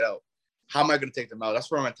can't get out? How am I going to take them out?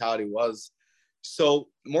 That's where my mentality was. So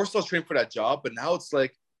more so training for that job. But now it's I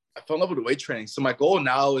fell in love with weight training. So my goal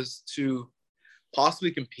now is to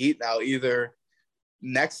possibly compete now, either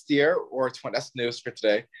next year or 20, that's news for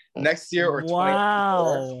today. Next year or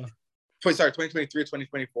 2023,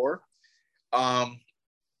 2024.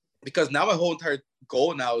 Because now my whole entire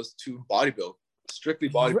goal now is to bodybuild, strictly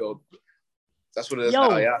bodybuild. That's what it is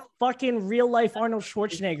now. Yeah. Fucking real life Arnold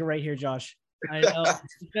Schwarzenegger right here, Josh. I know.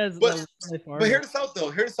 but hear this out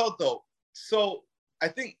though. So I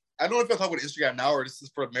don't know if I'll talk about Instagram now or this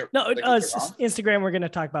is for Instagram. We're gonna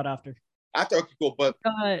talk about after. Okay, cool. But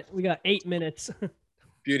we got 8 minutes.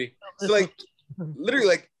 Beauty. So like, literally,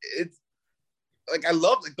 like it's like I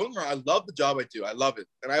love. Like, don't get me wrong, I love the job I do. I love it,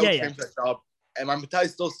 and I always train for that job. And my mentality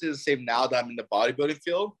still stays the same now that I'm in the bodybuilding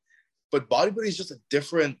field. But bodybuilding is just a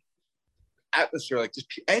different atmosphere. Like, just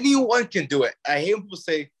anyone can do it. I hate when people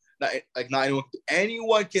say not anyone.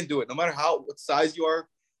 Anyone can do it, no matter what size you are.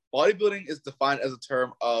 Bodybuilding is defined as a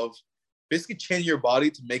term of basically changing your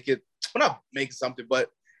body to make it. Well, not make something, but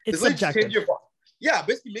it's subjective.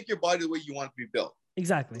 Basically make your body the way you want it to be built.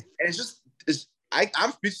 Exactly. And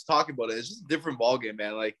I'm just talking about it. It's just a different ballgame,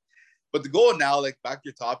 man. Like, but the goal now, like back to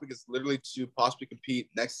your topic, is literally to possibly compete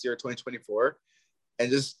next year, 2024, and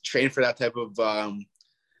just train for that type of the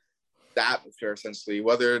atmosphere, essentially,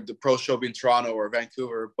 whether the pro show be in Toronto or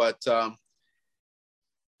Vancouver. But the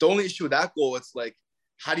only issue with that goal, it's like,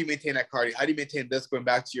 how do you maintain that cardio? How do you maintain this going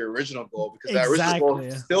back to your original goal? Because that original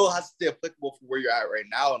goal still has to stay applicable for where you're at right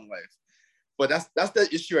now in life. But that's the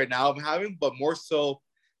issue right now I'm having. But more so,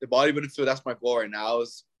 the bodybuilding field, that's my goal right now.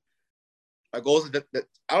 Is my goal is that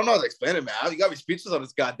I don't know how to explain it, man. You got me speechless on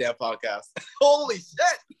this goddamn podcast. Holy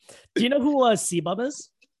shit! Do you know who C-Bum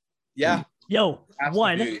is? Yeah. Yo, absolute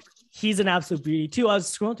one, beauty. He's an absolute beauty. Two, I was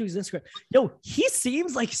scrolling through his Instagram. Yo, he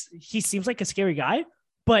seems like a scary guy,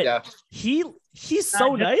 but he's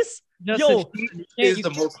so nice. Yo, he is the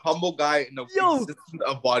most humble guy in the existence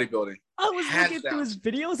of bodybuilding. I was looking through his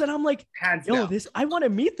videos and I'm like, hands down. I want to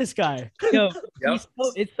meet this guy. Yo,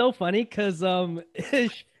 it's so funny because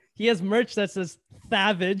he has merch that says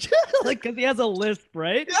Savage, like because he has a lisp,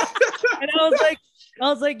 right? And I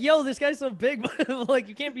was like, yo, this guy's so big, but like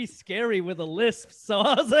you can't be scary with a lisp. So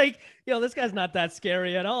I was like, yo, this guy's not that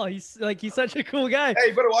scary at all. He's such a cool guy. Hey,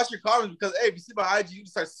 you better watch your comments because if you see my IG, you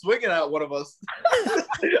start swinging at one of us.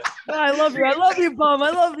 I love you, Bum.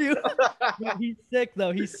 I love you. Yeah, he's sick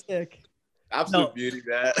though. He's sick. Absolute beauty,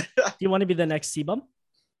 man. Do you want to be the next C-Bum?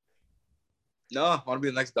 No, I want to be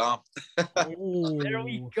the next Dom. There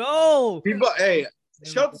we go. Hey,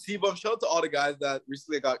 shout out to C-Bum. Shout out to all the guys that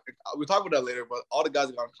recently we'll talk about that later, but all the guys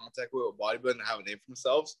that got in contact with bodybuilding and have a name for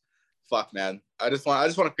themselves. Fuck, man. I just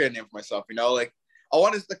want to create a name for myself, you know? Like, I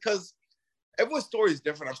want to, because everyone's story is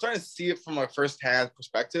different. I'm starting to see it from a first-hand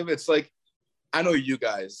perspective. It's like, I know you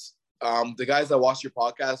guys. The guys that watch your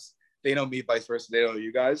podcast, they know me, vice versa. They know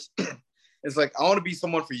you guys. It's like, I want to be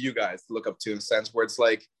someone for you guys to look up to in a sense where it's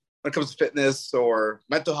like, when it comes to fitness or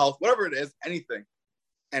mental health, whatever it is, anything.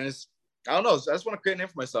 And it's, I don't know. I just want to create a name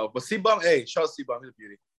for myself. But C-Bum, hey, shout out C-Bum, he's a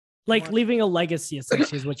beauty. Like leaving a legacy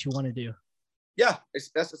essentially is what you want to do. Yeah,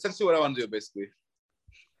 that's essentially what I want to do, basically.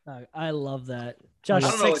 I love that. Josh,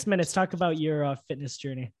 6 minutes. Talk about your fitness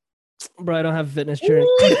journey. Bro, I don't have a fitness journey.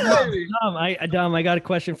 Dom, I got a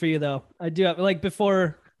question for you though. I do have, like,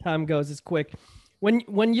 before time goes, it's quick.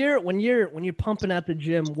 When you're pumping at the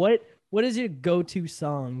gym, what is your go-to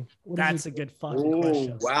song? That's a good fucking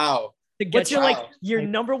question. Wow. What's your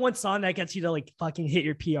number one song that gets you to like fucking hit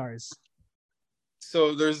your PRs?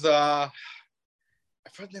 So there's I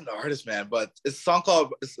forgot the name of the artist, man, but it's a song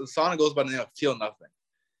that goes by the name of Feel Nothing.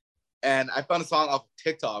 And I found a song off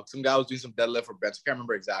TikTok. Some guy was doing some deadlift or bench. I can't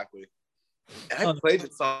remember exactly. And I played the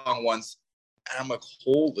song once, and I'm like,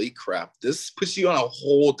 holy crap, this puts you on a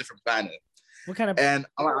whole different planet. What kind of? And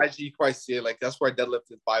on my IG, you probably see it. Like, that's where I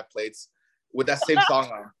deadlifted 5 plates with that same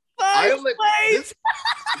song on. I'm like,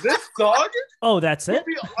 this song. Oh, that's it.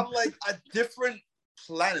 I'm like a different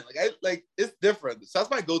planet. Like it's different. So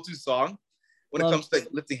that's my go-to song when it comes to like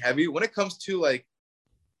lifting heavy. When it comes to like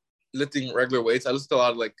lifting regular weights, I listen to a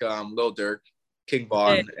lot of like Lil Durk, King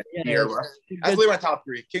Von, and G Herbo. That's really my top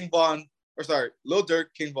 3. Lil Durk,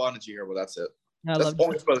 King Von, and G Herbo. That's it. That's the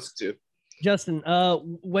only one I listen to. Justin,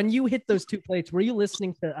 when you hit those 2 plates, were you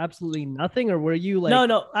listening to absolutely nothing, or were you like?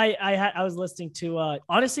 No, I was listening to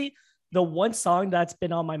honestly the one song that's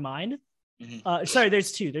been on my mind. Mm-hmm. Sorry,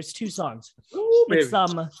 there's 2. There's 2 songs. Ooh, it's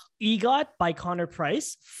EGOT by Connor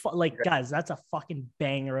Price. Guys, that's a fucking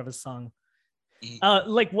banger of a song. Mm-hmm.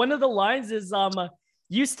 Like one of the lines is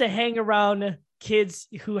used to hang around kids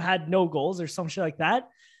who had no goals or some shit like that.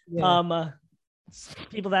 Yeah.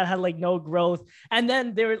 People that had like no growth, and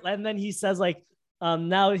then he says like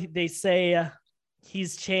now they say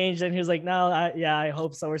he's changed, and he was like, no, I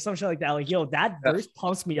hope so, or something like that. Like, yo, that verse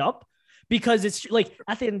pumps me up because it's like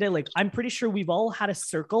at the end of the day, like I'm pretty sure we've all had a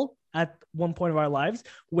circle at one point of our lives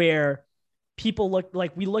where people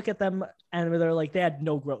we look at them and they're like, they had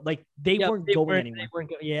no growth. Like they weren't going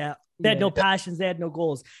anywhere. They had no passions. They had no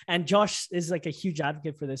goals. And Josh is like a huge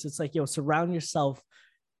advocate for this. It's like, surround yourself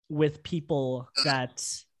with people that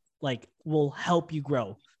like will help you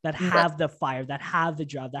grow, that have the fire, that have the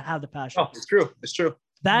job, that have the passion. Oh, it's true. It's true.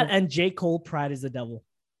 That and J. Cole, Pride is the Devil.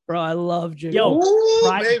 Bro, I love J.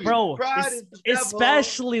 Pride, bro. Pride is the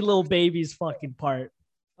especially Lil Baby's fucking part.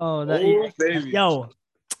 Oh, baby.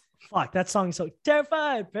 Fuck, that song is so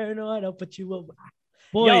terrified, paranoid. I'll put you over.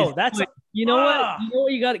 Boys, that's you know what? You know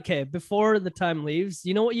what you got? Okay, before the time leaves,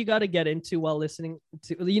 you know what you got to get into while listening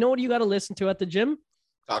to. You know what you got to listen to at the gym?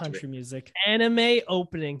 Country music, anime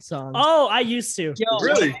opening songs. Oh, I used to.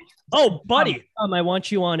 Really? Oh, buddy, I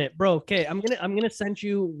want you on it, bro. Okay, I'm gonna send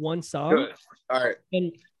you one song. Good. All right.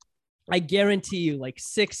 And I guarantee you, like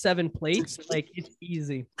 6-7 plates, like it's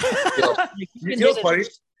easy. You know what's funny?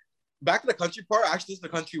 Back to the country part, I actually listen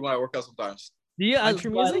to country when I work out sometimes. Do you country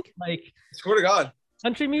music? Like, I swear to God.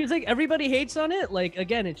 Country music, everybody hates on it. Like,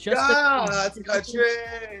 again, it's just that's country.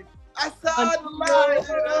 I saw the light.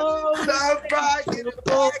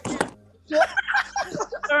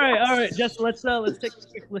 All right. Just let's take a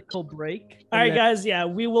quick little break. All right, guys. Yeah,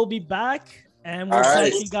 we will be back, and we'll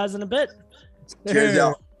see you guys in a bit. Cheers,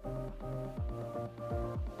 y'all.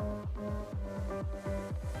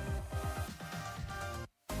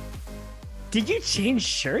 Did you change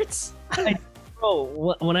shirts?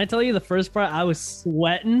 Bro, when I tell you the first part, I was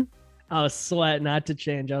sweating. Not to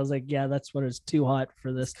change. I was like, yeah, that's what it's too hot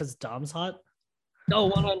for this. Because Dom's hot? No,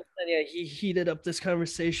 100%. Yeah, he heated up this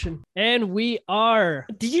conversation. And we are.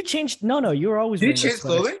 Did you change? No, you were always. Did you change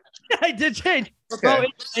clothing? I did change. Okay. Bro,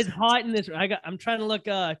 it's hot in this. I'm trying to look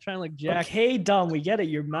jacked. Okay, Dom, we get it.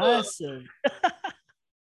 You're massive.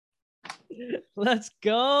 Let's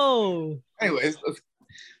go. Anyways, I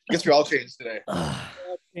guess we all changed today.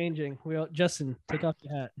 Changing. Justin, take off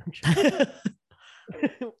your hat.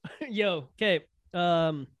 Yo, okay.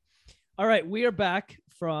 All right, we are back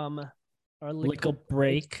from our little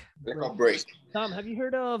break. Tom, have you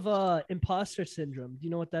heard of imposter syndrome? Do you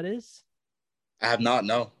know what that is? I have not,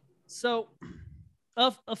 no. So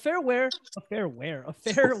a fair way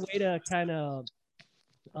to kind of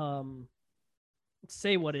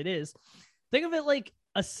say what it is. Think of it like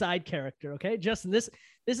a side character, okay? Justin, this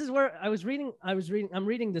is where I'm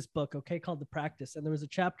reading this book, okay, called The Practice, and there was a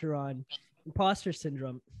chapter on imposter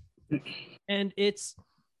syndrome. And it's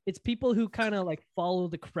people who kind of like follow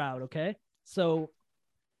the crowd, okay? So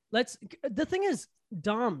the thing is,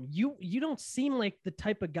 Dom, you don't seem like the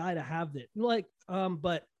type of guy to have it. Like,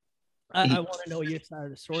 but I want to know your side of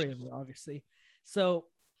the story of it, obviously. So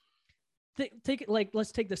take it like,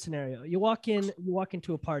 let's take the scenario. You walk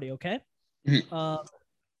into a party, okay?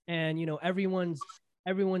 And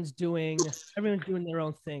everyone's doing their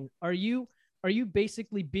own thing. Are you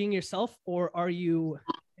basically being yourself, or are you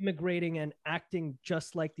immigrating and acting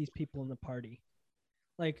just like these people in the party?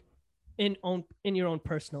 Like in your own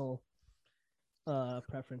personal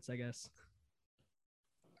preference, I guess.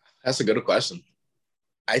 That's a good question.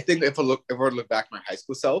 I think if I were to look back at my high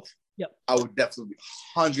school self, yep, I would definitely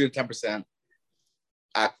 110%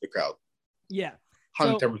 act the crowd. Yeah.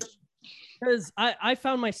 110%. Because I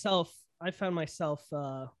found myself having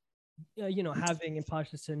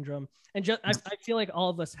imposter syndrome, and I feel like all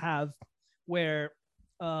of us have, where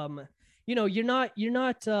you're not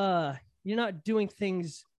doing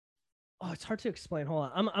things. Oh, it's hard to explain.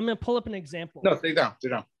 Hold on, I'm gonna pull up an example. No, take down.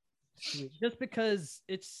 Just because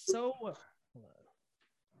it's so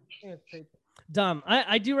dumb.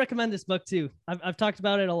 I do recommend this book too. I've talked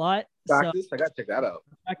about it a lot. Practice. I gotta check that out.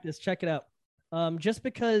 Practice. Check it out. Just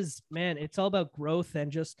because, man, it's all about growth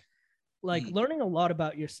and just like learning a lot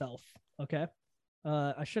about yourself. Okay.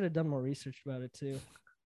 I should have done more research about it too.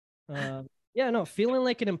 Feeling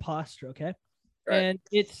like an imposter. Okay. Right. And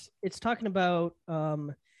it's talking about,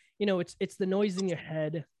 it's the noise in your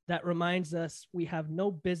head that reminds us we have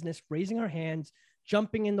no business raising our hands,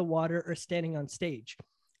 jumping in the water, or standing on stage.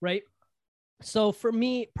 Right. So for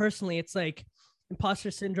me personally, it's like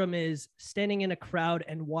imposter syndrome is standing in a crowd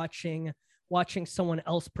and watching someone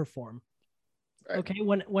else perform. Right. Okay.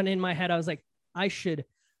 When in my head, I was like, I should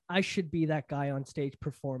be that guy on stage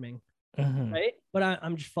performing. Mm-hmm. Right. But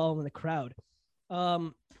I'm just following the crowd.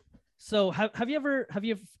 So have you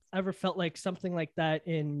ever felt like something like that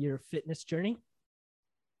in your fitness journey?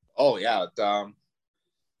 Oh yeah.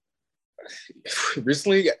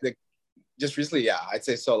 Recently, yeah, I'd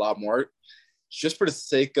say so a lot more, just for the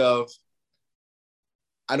sake of,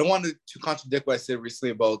 I don't want to contradict what I said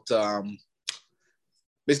recently about,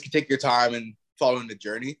 basically take your time and following the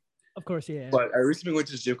journey. Of course, yeah. But I recently went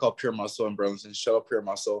to this gym called Pure Muscle in Burlington. Shout out Pure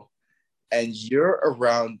Muscle. And you're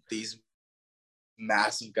around these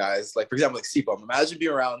massive guys. Like, for example, like C-Bum. Imagine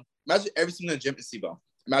every single gym is C-Bum.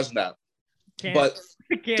 Imagine that. Can't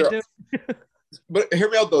do it. But hear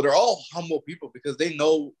me out, though. They're all humble people because they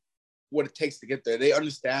know what it takes to get there. They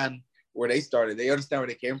understand where they started. They understand where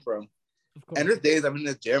they came from. And there's days I'm in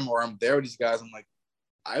the gym or I'm there with these guys. I'm like,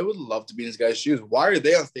 I would love to be in these guys' shoes. Why are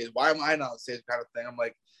they on stage? Why am I not on stage? Kind of thing. I'm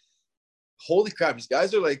like, holy crap, these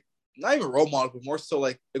guys are like not even role models, but more so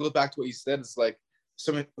like it goes back to what you said. It's like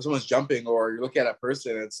someone's jumping or you're looking at a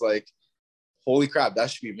person. And it's like, holy crap, that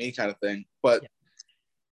should be me kind of thing. But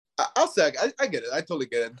I'll say I get it. I totally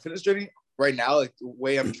get it. Fitness journey right now, like the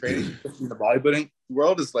way I'm training in the bodybuilding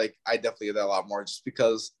world is like, I definitely get that a lot more just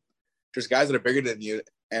because there's guys that are bigger than you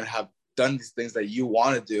and have done these things that you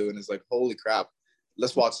want to do. And it's like, holy crap,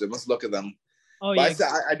 let's watch them. Let's look at them. Oh, but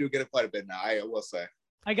yeah. I do get it quite a bit now. I will say.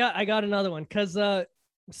 I got another one. Cause,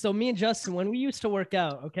 so me and Justin, when we used to work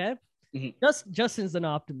out, okay. Justin's an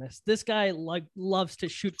optimist. This guy like loves to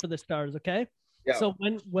shoot for the stars. Okay. Yeah. So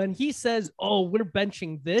when he says, "Oh, we're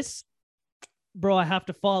benching this," bro, I have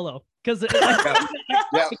to follow because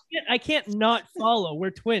I can't not follow.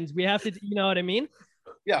 We're twins. We have to, you know what I mean?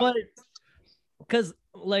 Yeah. But because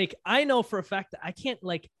like I know for a fact that I can't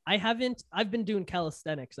I've been doing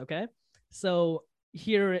calisthenics. Okay. So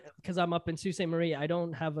here, because I'm up in Sault Ste. Marie, I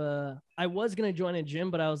was going to join a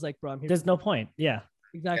gym, but I was like, bro, I'm here. There's no point. Yeah.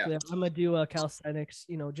 Exactly. Yeah. I'm going to do calisthenics,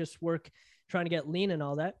 just work, trying to get lean and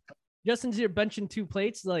all that. Justin's here benching 2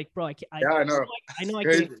 plates. Like, bro, I know I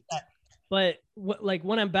can't do that. But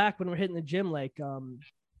when I'm back, when we're hitting the gym, like,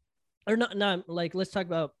 or not like, let's talk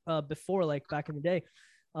about before, like back in the day.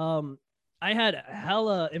 I had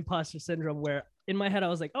hella imposter syndrome where in my head, I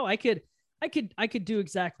was like, oh, I could do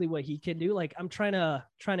exactly what he can do. Like I'm trying to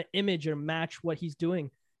image or match what he's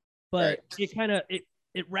doing, but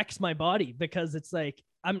it wrecks my body because it's like,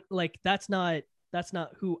 I'm like, that's not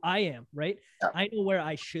who I am. Right. Yeah. I know where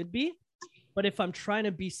I should be, but if I'm trying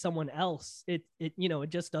to be someone else, it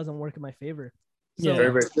just doesn't work in my favor. So,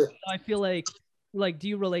 yeah, I feel like, do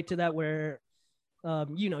you relate to that where,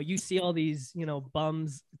 you see all these,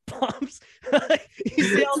 bums, you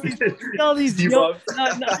see all these, yeah, you see all these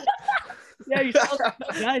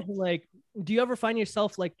guys. Like, do you ever find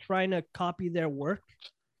yourself like trying to copy their work?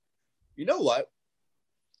 You know what?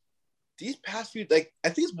 These past few, like, I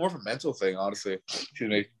think it's more of a mental thing, honestly. Excuse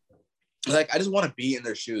me. Like, I just want to be in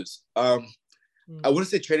their shoes. I wouldn't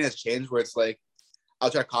say training has changed where it's like,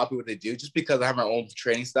 I'll try to copy what they do just because I have my own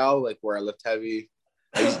training style, like where I lift heavy.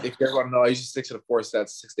 If you ever want to know, I usually stick to the 4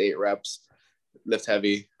 sets, 6 to 8 reps, lift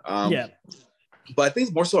heavy. Yeah. But I think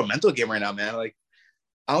it's more so a mental game right now, man. Like,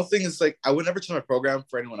 I don't think it's like, I would never change my program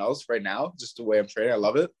for anyone else right now, just the way I'm training. I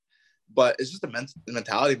love it. But it's just the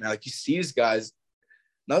mentality, man. Like, you see these guys,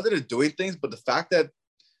 not that they're doing things, but the fact that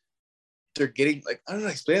they're getting, like, I don't know,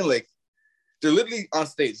 explain, like, they're literally on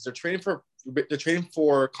stage. They're training for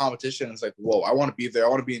competition. It's like, whoa, I want to be there. I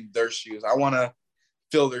want to be in their shoes. I want to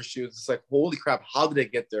fill their shoes. It's like, holy crap, how did they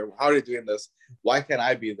get there? How are they doing this? Why can't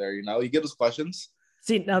I be there? You get those questions.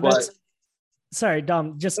 See, now sorry,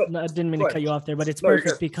 Dom, just I didn't mean to cut you off there, but it's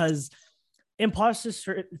perfect because imposter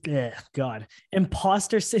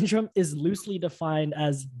syndrome is loosely defined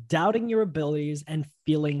as doubting your abilities and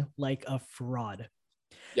feeling like a fraud.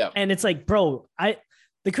 Yeah. And it's like, bro,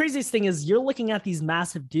 the craziest thing is you're looking at these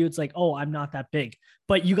massive dudes like, oh, I'm not that big.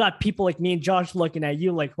 But you got people like me and Josh looking at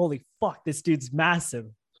you like, holy fuck, this dude's massive.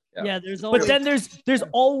 Yeah, there's always... But then there's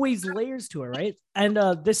always layers to it, right? And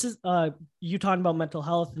this is you talking about mental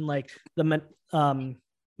health and like the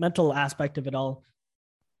mental aspect of it all.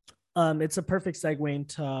 It's a perfect segue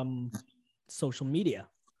into social media.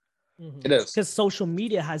 It is. Because social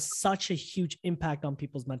media has such a huge impact on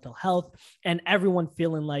people's mental health and everyone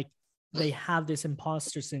feeling like they have this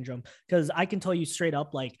imposter syndrome. Because I can tell you straight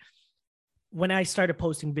up, like when I started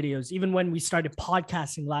posting videos, even when we started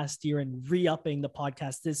podcasting last year and re-upping the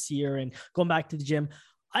podcast this year and going back to the gym,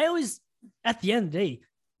 I always, at the end of the day,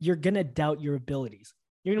 you're going to doubt your abilities.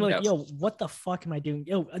 You're going to be like, yo, what the fuck am I doing?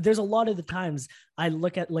 Yo, there's a lot of the times I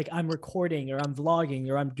look at like I'm recording or I'm vlogging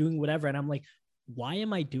or I'm doing whatever. And I'm like, why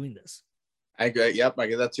am I doing this? I agree. Yep. I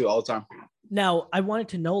get that too all the time. Now, I wanted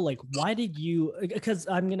to know, like, why did you, because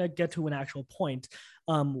I'm going to get to an actual point.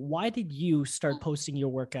 Why did you start posting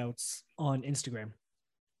your workouts on Instagram?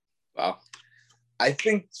 Wow. I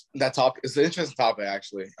think that topic is an interesting topic,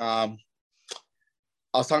 actually. I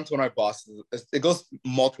was talking to one of my bosses. It goes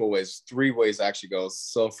multiple ways, 3 ways actually goes.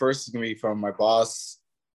 So first is going to be from my boss.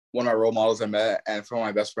 one of my role models I met, and from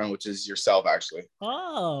my best friend, which is yourself, actually.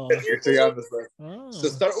 Oh. You're on this list. Oh. So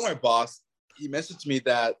start with my boss. He mentioned to me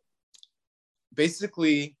that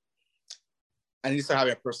basically I need to start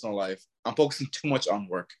having a personal life. I'm focusing too much on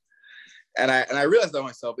work. And I realized that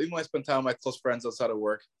myself. Even when I spend time with my close friends outside of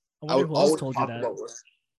work, I would always talk about work.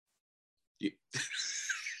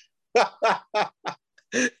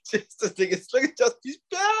 Just the thing, it's like just he's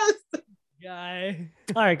best guy.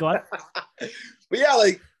 All right, go on. But yeah,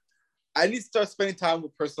 like I need to start spending time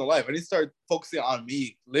with personal life. I need to start focusing on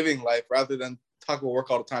me, living life, rather than talk about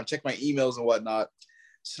work all the time, check my emails and whatnot.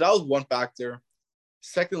 So that was one factor.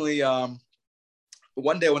 Secondly,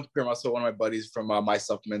 one day I went to Pure Muscle, one of my buddies from My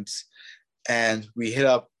Supplements, and we hit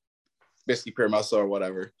up basically Pure Muscle or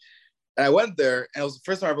whatever. And I went there, and it was the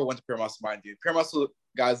first time I ever went to Pure Muscle, mind you. Pure Muscle,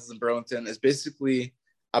 guys, is in Burlington. It's basically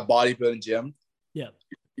a bodybuilding gym. Yeah.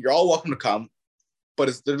 You're all welcome to come, but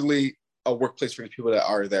it's literally a workplace for the people that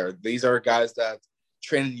are there. These are guys that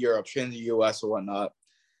train in Europe, train in the US or whatnot.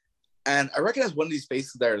 And I recognized one of these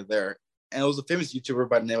faces that are there. And it was a famous YouTuber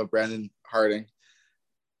by the name of Brandon Harding.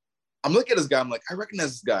 I'm looking at this guy. I'm like, I recognize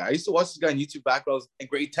this guy. I used to watch this guy on YouTube back when I was in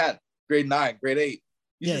grade 10, grade 9, grade 8.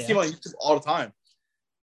 You used to see him on YouTube all the time.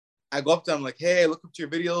 I go up to him like, hey, I look up to your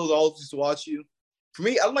videos. I always used to watch you. For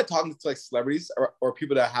me, I don't like talking to like celebrities or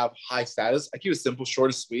people that have high status. I keep it simple, short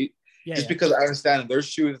and sweet. Because I understand in their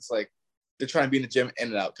shoes, it's like they're trying to be in the gym in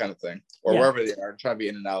and out kind of thing. Or wherever they are, trying to be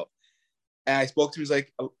in and out. And I spoke to him. He's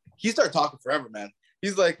like, he started talking forever, man.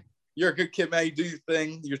 He's like, you're a good kid, man. You do your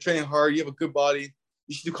thing. You're training hard. You have a good body.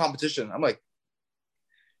 You should do competition. I'm like,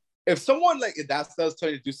 if someone like in that style is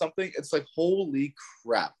telling you to do something, it's like, holy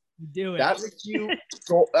crap. Do it. That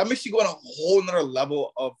makes you go on a whole nother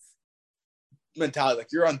level of mentality. Like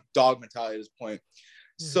you're on dog mentality at this point.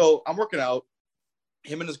 Mm-hmm. So I'm working out.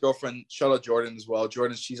 Him and his girlfriend, shout out Jordan as well.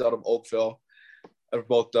 Jordan, she's out of Oakville. They're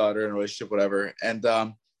both they're in a relationship, whatever. And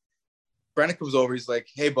Brandon comes over. He's like,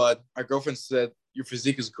 hey, bud, my girlfriend said your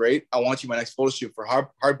physique is great. I want you my next photo shoot for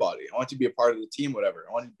hard body. I want you to be a part of the team, whatever.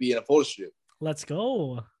 I want you to be in a photo shoot. Let's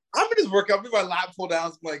go. I'm in his workout. I'm in my lap pull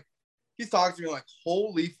down. I'm like, he's talking to me like,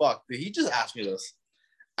 holy fuck, did he just ask me this?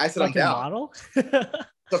 I said, I'm down. Model?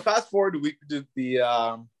 So fast forward a week, we did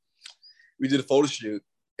the photo shoot.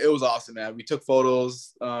 It was awesome, man. We took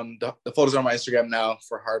photos. The photos are on my Instagram now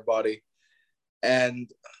for hard body.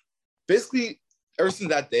 And basically, ever since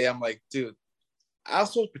that day, I'm like, dude, I have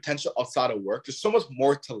so much potential outside of work. There's so much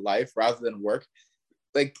more to life rather than work.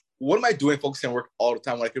 Like, what am I doing focusing on work all the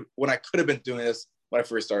time when I could have been doing this when I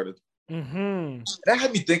first started? Mm-hmm. And that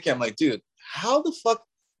had me thinking, I'm like, dude, how the fuck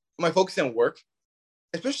am I focusing on work?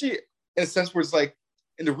 Especially in a sense where it's like,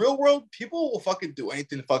 in the real world, people will fucking do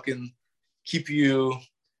anything to fucking keep you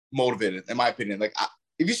motivated, in my opinion. Like,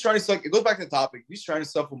 if you're trying to, it goes back to the topic, if you're trying to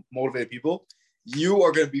self-motivate people, you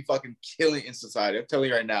are going to be fucking killing in society. I'm telling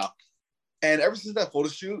you right now. And ever since that photo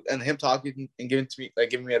shoot and him talking and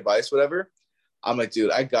giving me advice, whatever, I'm like,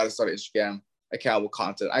 dude, I got to start an Instagram account with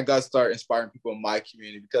content. I got to start inspiring people in my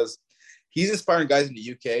community because he's inspiring guys in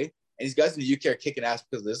the UK, and these guys in the UK are kicking ass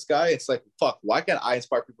because of this guy. It's like, fuck, why can't I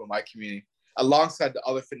inspire people in my community alongside the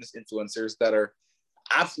other fitness influencers that are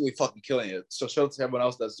absolutely fucking killing it? So shout out to everyone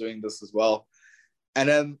else that's doing this as well. And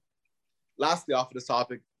then lastly, off of this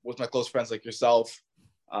topic, with my close friends like yourself,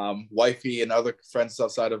 wifey, and other friends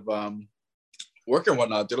outside of work and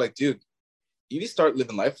whatnot, they're like, dude, you need to start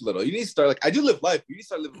living life a little. You need to start, like, I do live life. You need to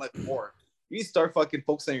start living life more. You need to start fucking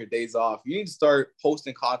focusing on your days off. You need to start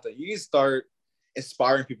posting content. You need to start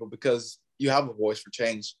inspiring people because you have a voice for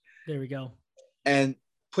change. There we go. And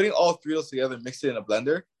putting all three of those together, mixed it in a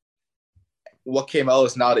blender, what came out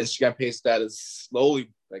is now the Instagram page that is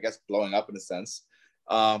slowly, I guess, blowing up in a sense.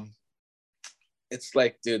 It's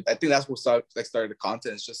like, dude, I think that's what started the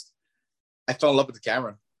content. It's just, I fell in love with the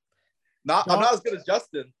camera. I'm not as good as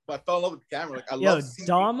Justin, but I fell in love with the camera. Like, I love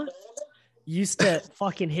Dom used to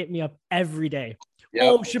fucking hit me up every day. Yep.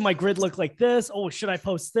 Oh, should my grid look like this? Oh, should I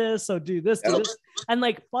post this? So do this, do this. And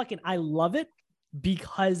like, fucking, I love it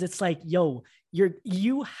because it's like, yo,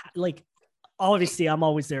 obviously I'm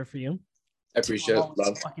always there for you. I appreciate it.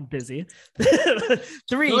 Love. Fucking busy.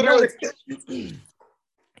 3,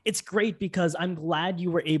 it's great because I'm glad you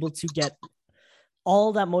were able to get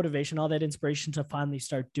all that motivation, all that inspiration to finally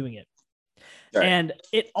start doing it. Right. And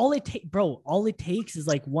all it takes is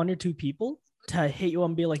like 1 or 2 people to hit you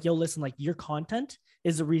and be like, yo, listen, like your content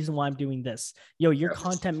is the reason why I'm doing this. Yo, your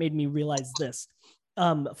content made me realize this.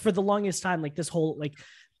 For the longest time, like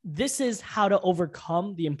this is how to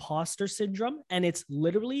overcome the imposter syndrome. And it's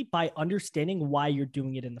literally by understanding why you're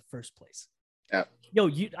doing it in the first place. Yeah. Yo,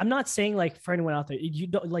 I'm not saying like for anyone out there, you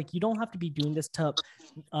don't have to be doing this to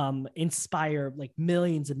inspire like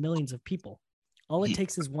millions and millions of people. All it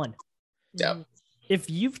takes is one. Yeah. If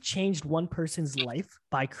you've changed one person's life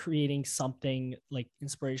by creating something like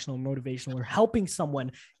inspirational, motivational, or helping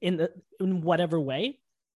someone in whatever way,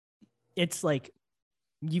 it's like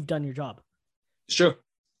you've done your job. It's true.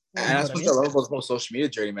 You And know that's what I what mean? I love about the whole social media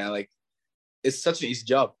journey, man. Like, it's such an easy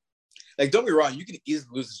job. Like, don't be wrong, you can easily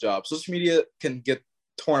lose this job. Social media can get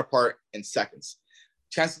torn apart in seconds.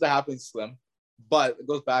 Chances of that happening slim, but it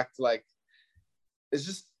goes back to like, it's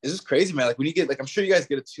just crazy, man. Like when you get, like, I'm sure you guys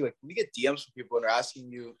get it too. Like when you get DMs from people and they're asking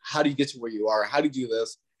you, how do you get to where you are? How do you do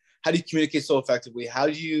this? How do you communicate so effectively? How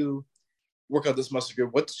do you work out this muscle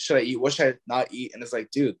group? What should I eat? What should I not eat? And it's like,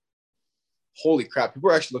 dude, holy crap, people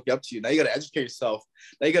are actually looking up to you. Now you got to educate yourself.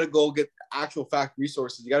 Now you got to go get actual fact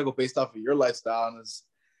resources. You got to go based off of your lifestyle. And it's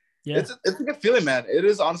a good feeling, man. It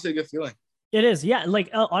is honestly a good feeling. It is. Yeah. Like,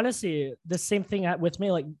 honestly, the same thing with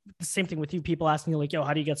me, like the same thing with you, people asking you like, yo,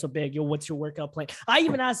 how do you get so big? Yo, what's your workout plan? I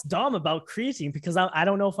even asked Dom about creatine because I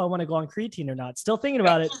don't know if I want to go on creatine or not. Still thinking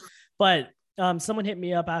about it, but someone hit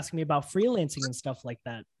me up asking me about freelancing and stuff like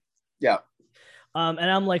that. Yeah. And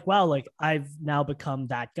I'm like, wow, like I've now become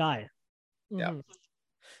that guy. Yeah.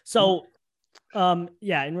 So,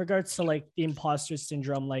 yeah, in regards to like the imposter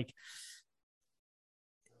syndrome, like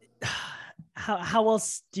how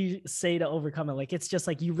else do you say to overcome it? Like, it's just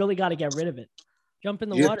like, you really got to get rid of it. Jump in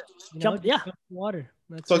the water. Jump in the water.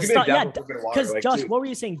 That's So it. give me an example. Because Like, Josh, dude, what were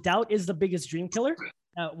you saying? Doubt is the biggest dream killer.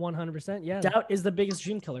 100%. Yeah. Doubt is the biggest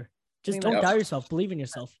dream killer. Just don't Yeah. doubt yourself. Believe in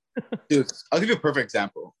yourself. dude, I'll give you a perfect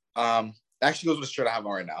example. Actually goes with the shirt I have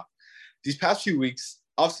on right now. These past few weeks,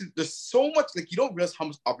 obviously, there's so much, like, you don't realize how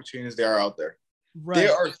much opportunities there are out there. Right.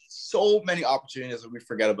 There are so many opportunities that we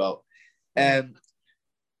forget about. And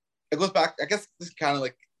it goes back, I guess this kind of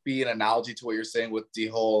like be an analogy to what you're saying with the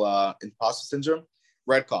whole imposter syndrome.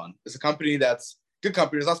 Redcon is a company that's good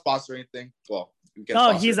company. It's not sponsored or anything. Well,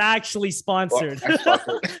 he's actually sponsored.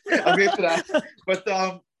 Well, I'll get to that.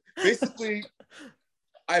 But basically,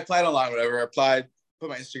 I applied online, whatever. I applied, put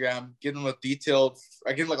my Instagram, give them a detailed,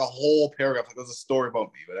 I give them like a whole paragraph, like there's a story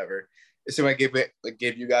about me, whatever. So I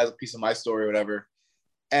gave you guys a piece of my story, whatever.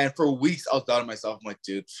 And for weeks, I was doubting myself. I'm like,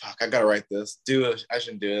 dude, fuck, I gotta write this. Dude, I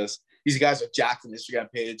shouldn't do this. These guys are jacked on the Instagram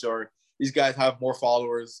page, or these guys have more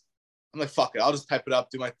followers. I'm like, fuck it, I'll just type it up,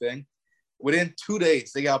 do my thing. Within 2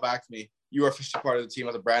 days, they got back to me. You are officially part of the team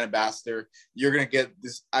as a brand ambassador. You're gonna get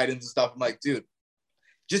this items and stuff. I'm like, dude,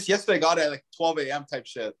 just yesterday I got it at like 12 a.m. type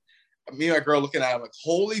shit. Me and my girl looking at it, I'm like,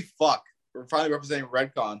 holy fuck, we're finally representing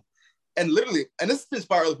Redcon. And literally, and this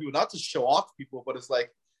inspires other people, not to show off people, but it's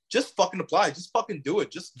like, just fucking apply. Just fucking do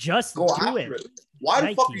it. Just go after it. Why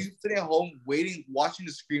the fuck are you sitting at home waiting, watching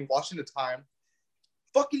the screen, watching the time?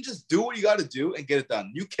 Fucking just do what you got to do and get it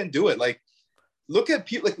done. You can do it. Like, look at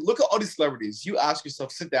people. Like, look at all these celebrities. You ask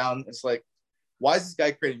yourself, sit down. It's like, why is this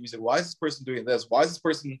guy creating music? Why is this person doing this? Why is this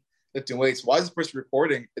person lifting weights? Why is this person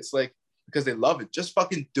recording? It's like, because they love it. Just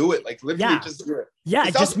fucking do it. Like, literally, just do it. Yeah,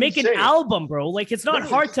 just make an album, bro. Like, it's not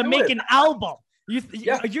hard to make an album.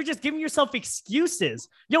 You're just giving yourself excuses.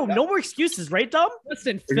 Yo, no more excuses, right, Dom?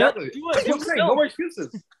 Listen, exactly. No more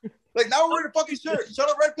excuses. Like, now we're wearing a fucking shirt. Shut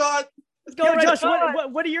up, Redcon. Let's go, Josh.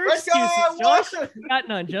 What are your excuses, Josh? Got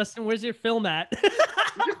none. Justin, where's your film at?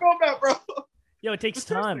 Where's your film at, bro? Yo, it takes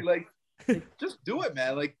time. Like, just do it,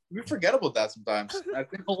 man. Like, we forget about that sometimes. I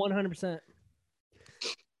think. 100%.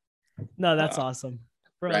 No, that's awesome.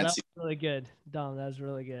 Bro, that was really good. Dom, that was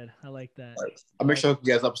really good. I like that. I'll make sure I hook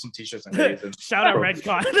you guys up with some t-shirts and hoodies. Shout out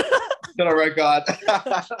Redcon. Shout out Redcon.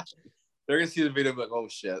 They're going to see the video and be like, oh,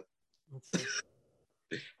 shit.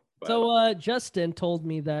 So Justin told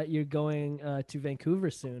me that you're going to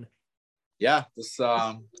Vancouver soon. Yeah. What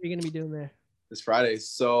are you going to be doing there? This Friday.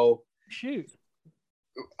 So. Shoot.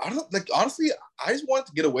 I don't like, honestly, I just wanted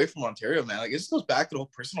to get away from Ontario, man. Like, it just goes back to the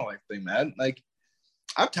whole personal life thing, man. Like,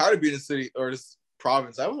 I'm tired of being in the city or this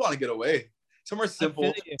province. I would want to get away somewhere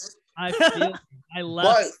simple. I feel I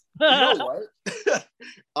left. But you know what?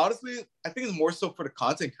 Honestly, I think it's more so for the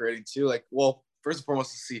content creating too. Like, well, first and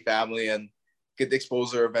foremost, to see family and get the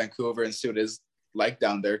exposure of Vancouver and see what it is like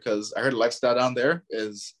down there. Because I heard the lifestyle down there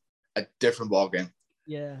is a different ballgame.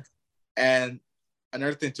 Yeah. And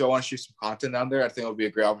another thing too, I want to shoot some content down there. I think it would be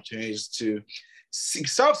a great opportunity just to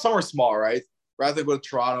start somewhere small, right? Rather than go to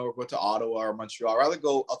Toronto or go to Ottawa or Montreal, rather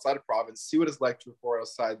go outside the province, see what it's like to record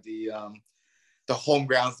outside the home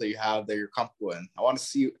grounds that you have that you're comfortable in. I want to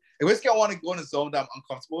see, basically I want to go in a zone that I'm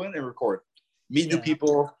uncomfortable in and record. Meet new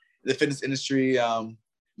people, the fitness industry,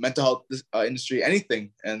 mental health industry,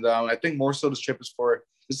 anything. And I think more so this trip is for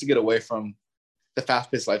just to get away from the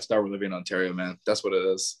fast-paced lifestyle we're living in Ontario, man. That's what it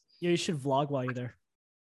is. Yeah, you should vlog while you're there.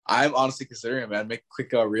 I'm honestly considering it, man. Make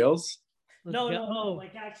quick reels. No,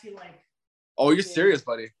 like actually, like. Oh, you're serious,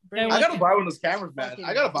 buddy? I gotta buy one of those cameras, man.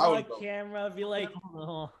 I gotta buy one. Camera, be like,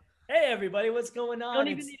 hey everybody, what's going on? You don't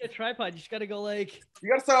even need a tripod. You just gotta go like. You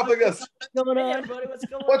gotta start off like this. What's going on, everybody? What's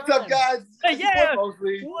going on? What's up, guys? Hey, yeah.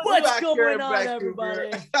 Mosely. What's going on,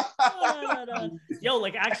 everybody? Yo,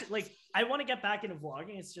 like actually, like I want to get back into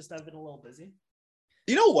vlogging. It's just I've been a little busy.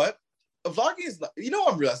 You know what? Vlogging is. You know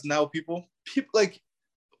what I'm realizing now, people like.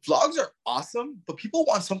 Vlogs are awesome, but people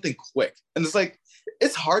want something quick. And it's like,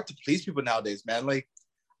 it's hard to please people nowadays, man. Like,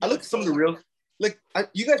 I look at some of the reels, like,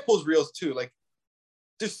 you guys post reels too. Like,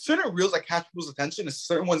 there's certain reels that catch people's attention and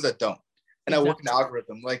certain ones that don't. And I work an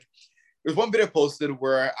algorithm. Like, there's one video I posted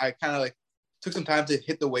where I kind of like took some time to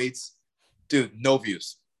hit the weights. Dude, no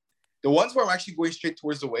views. The ones where I'm actually going straight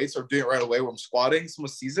towards the weights or doing it right away where I'm squatting, someone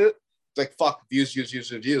sees it, it's like, fuck, views.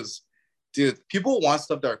 Dude, people want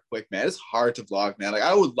stuff that are quick, man. It's hard to vlog, man. Like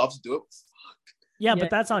I would love to do it. Yeah, but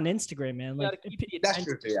that's on Instagram, man. Like that's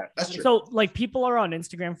true. Yeah, that's true. So like people are on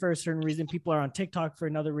Instagram for a certain reason. People are on TikTok for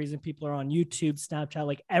another reason. People are on YouTube, Snapchat.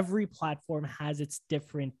 Like every platform has its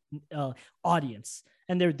different audience,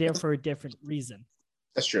 and they're there for a different reason.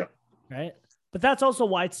 That's true. Right. But that's also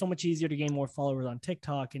why it's so much easier to gain more followers on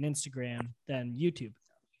TikTok and Instagram than YouTube.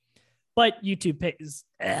 But YouTube pays.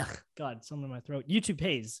 God, something in my throat. YouTube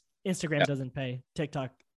pays. Instagram doesn't pay.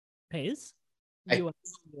 TikTok pays. US.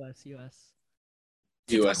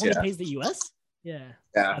 TikTok only pays the US? Yeah.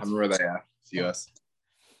 Yeah, I remember that. Yeah, it's US.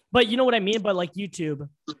 But you know what I mean? But like YouTube,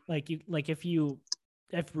 if you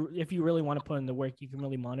really want to put in the work, you can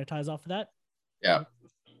really monetize off of that. Yeah.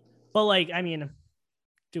 But like, I mean,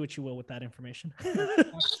 do what you will with that information.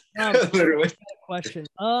 Literally. Question.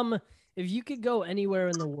 If you could go anywhere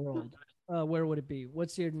in the world, where would it be?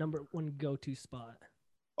 What's your number one go-to spot?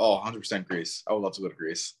 Oh, 100% Greece. I would love to go to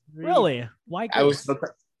Greece. Really? Why Greece?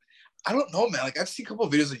 I don't know, man. Like I've seen a couple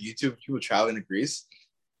of videos on YouTube of people traveling to Greece.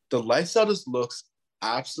 The lifestyle just looks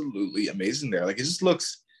absolutely amazing there. Like it just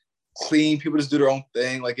looks clean. People just do their own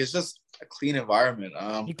thing. Like it's just a clean environment.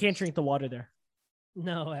 You can't drink the water there.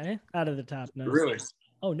 No, Out of the tap. No. Really?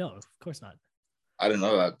 Oh no, of course not. I didn't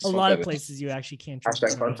know that. A lot of places you actually can't drink.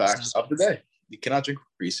 Hashtag fun fact of the day. You cannot drink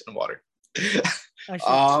Greece in water.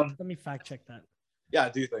 Actually, let me fact check that. Yeah, I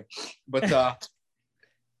do think. But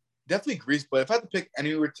definitely Greece. But if I had to pick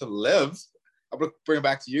anywhere to live, I'm going to bring it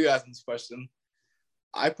back to you guys in this question.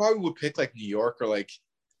 I probably would pick like New York or like,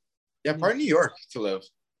 probably New York to live.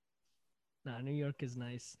 Nah, New York is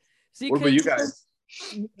nice. See, what about you guys?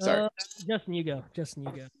 Sorry. Justin, you go.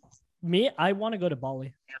 Me, I want to go to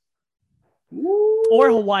Bali. Ooh. Or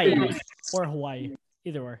Hawaii.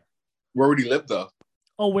 Either or. Where would you live though?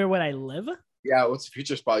 Oh, where would I live? Yeah, what's the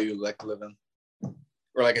future spot you would like to live in?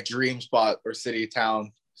 Or like a dream spot or city,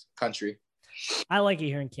 town, country? I like it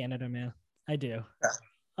here in Canada, man. I do.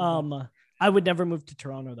 Yeah. I would never move to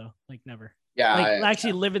Toronto though. Like never. Yeah. Like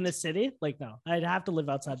actually live in the city? Like no. I'd have to live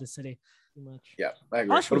outside the city. Too much. Yeah, I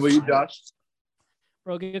agree. What about you, Josh?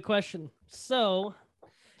 Bro, good question. So,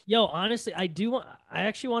 honestly, I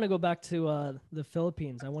actually want to go back to the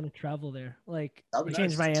Philippines. I want to travel there. Like,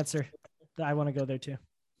 change my answer. I want to go there too.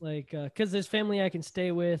 Like, cause there's family I can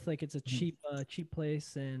stay with. Like, it's a cheap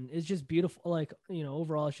place, and it's just beautiful. Like,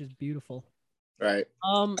 overall, it's just beautiful. Right.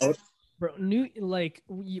 Bro, like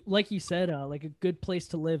you said, like a good place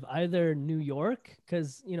to live, either New York,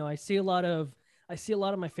 cause I see a lot of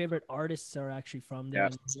my favorite artists are actually from there. Yeah.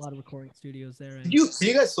 A lot of recording studios there. And you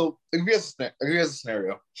guys, so if you guys a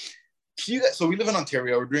scenario, so we live in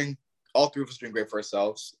Ontario. We're doing, all three of us doing great for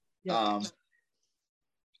ourselves. Yeah.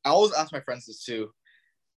 I always ask my friends this too.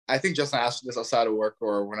 I think Justin asked this outside of work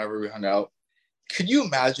or whenever we hung out. Could you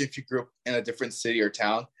imagine if you grew up in a different city or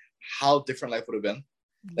town, how different life would have been?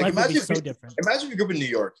 Like life would be so different. Imagine if you grew up in New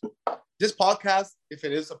York. This podcast, if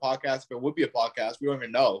it is a podcast, if it would be a podcast, we don't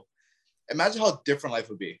even know. Imagine how different life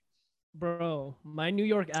would be. Bro, my New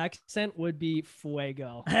York accent would be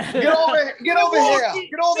fuego. Get over here. Get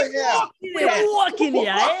walking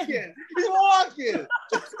here. He's walking.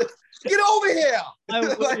 Get over here.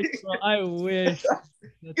 I wish.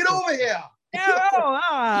 Get over here.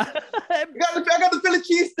 I got the Philly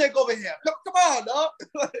cheesesteak over here. Come on,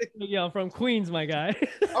 dog. From Queens, my guy.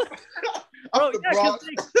 I'm the Bronx.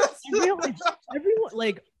 Everyone,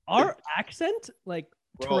 like, our accent, like,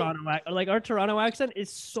 our Toronto accent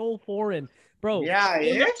is so foreign, bro.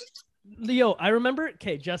 Yeah. Leo, I remember.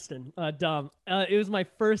 Okay, Justin, it was my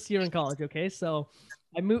first year in college. Okay, so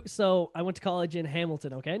I went to college in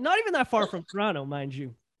Hamilton. Okay, not even that far from Toronto, mind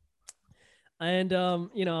you. And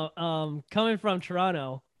coming from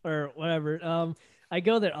Toronto, or whatever. I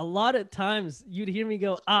go there a lot of times. You'd hear me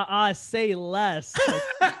go, say less.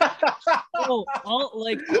 Bro, all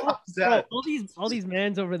these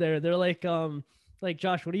mans over there, they're like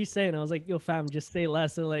Josh, what are you saying? I was like, yo, fam, just say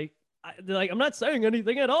less. They're like, I'm not saying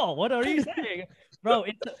anything at all. What are you saying, bro?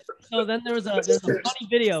 So then there's a funny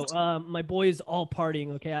video. My boys all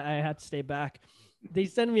partying. Okay, I had to stay back. They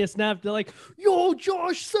send me a snap. They're like, yo,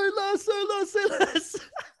 Josh, say less, say less, say less.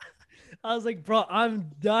 I was like, bro,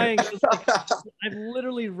 I'm dying. Like, I've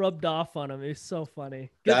literally rubbed off on him. It's so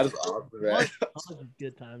funny. That is awesome, man.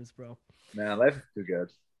 Good times, bro. Man, life is too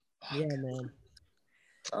good. Yeah, man.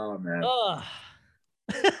 Oh, man.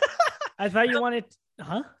 I thought you wanted,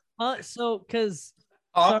 So, because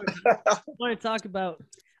Oh. I want to talk about,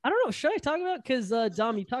 I don't know, should I talk about, because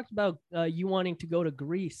Dom, you talked about you wanting to go to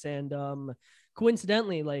Greece, and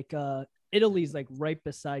coincidentally, like Italy's like right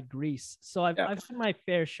beside Greece. So I've had my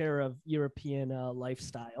fair share of European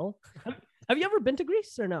lifestyle. Have you ever been to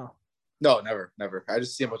Greece or no? No, never. I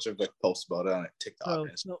just see a bunch of like posts about it on TikTok.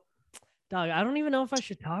 So, dog, I don't even know if I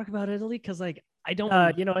should talk about Italy, because like I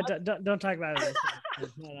don't. You know what? Don't talk about it.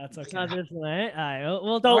 No, that's okay. Not this way. All right.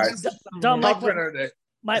 Well, Dom,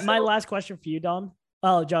 My my last question for you, Dom.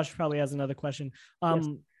 Oh, Josh probably has another question. Yes.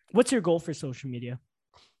 What's your goal for social media?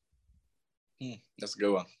 That's a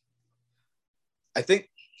good one. I think,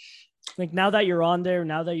 like, now that you're on there,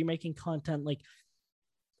 now that you're making content, like,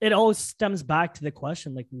 it always stems back to the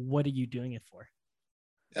question, like, what are you doing it for?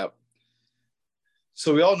 Yep.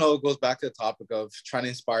 So we all know it goes back to the topic of trying to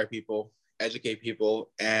inspire people, educate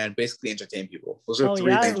people, and basically entertain people. Those are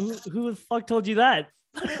three things. Who the fuck told you that?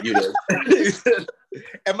 You did.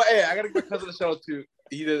 And I gotta give my cousin a shout out too.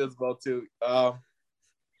 He did as well too.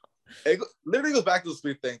 It literally goes back to those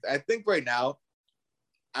three things. I think right now,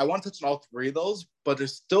 I want to touch on all three of those, but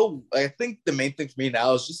there's still, I think the main thing for me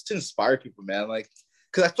now is just to inspire people, man. Like,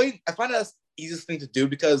 because I find that's the easiest thing to do,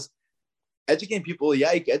 because educating people, you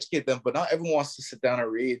can educate them, but not everyone wants to sit down and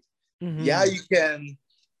read. Mm-hmm. Yeah, you can.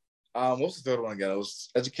 What was the third one again? It was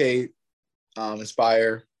educate,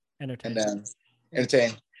 inspire, Entertain. and then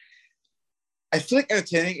entertain. I feel like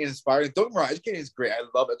entertaining and inspiring, don't get me wrong, educating is great. I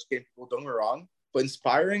love educating people, don't get me wrong, but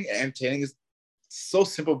inspiring and entertaining is so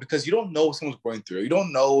simple, because you don't know what someone's going through. You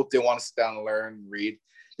don't know if they want to sit down and learn and read.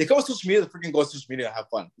 They come on social media, they freaking go on social media and have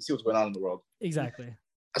fun. You see what's going on in the world. Exactly.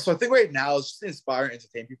 So I think right now is just to inspire and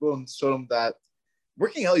entertain people and show them that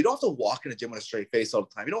working out, you don't have to walk in the gym with a straight face all the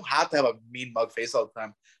time. You don't have to have a mean mug face all the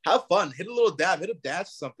time. Have fun. Hit a little dab. Hit a dance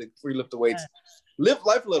or something before you lift the weights. Live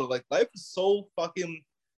life a little. Like, life is so fucking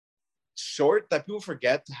short that people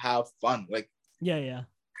forget to have fun. Like,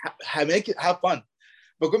 have fun.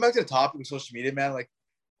 But going back to the topic of social media, man, like,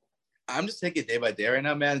 I'm just taking it day by day right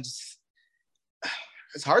now, man.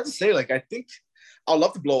 It's hard to say. Like, I think I'd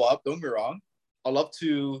love to blow up. Don't get me wrong. I'd love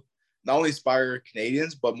to not only inspire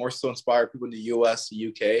Canadians, but more so inspire people in the US, the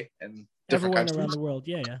UK, and different countries. Around the world.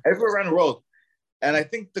 Everywhere around the world. And I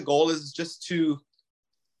think the goal is just to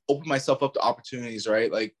open myself up to opportunities,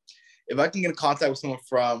 right? Like, if I can get in contact with someone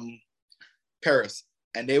from Paris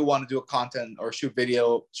and they want to do a content or shoot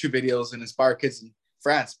videos and inspire kids in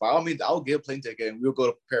France, by all means, I'll get a plane ticket and we'll go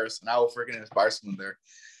to Paris and I will freaking inspire someone there.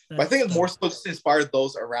 But I think it's more so just to inspire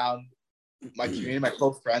those around my community, my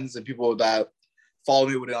close friends, and people that follow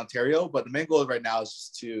me within Ontario. But the main goal right now is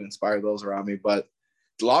just to inspire those around me. But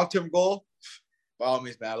the long-term goal, by all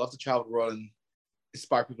means, man, I love to travel the world and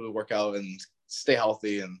inspire people to work out and stay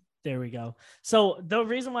healthy. And there we go. So the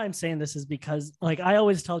reason why I'm saying this is because, like, I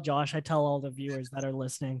always tell Josh, I tell all the viewers that are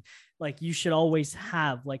listening, like, you should always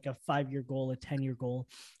have like a 5-year goal, a 10-year goal.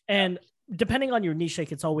 And depending on your niche,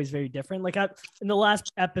 like, it's always very different. Like, in the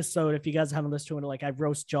last episode, if you guys haven't listened to it, like, I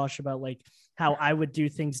roast Josh about like how I would do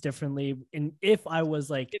things differently. And if I was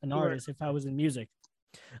like an artist, if I was in music,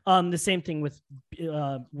 the same thing with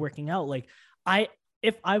working out. Like,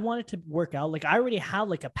 if I wanted to work out, like, I already have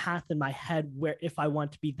like a path in my head where if I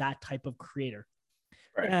want to be that type of creator.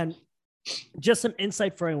 Right. And just some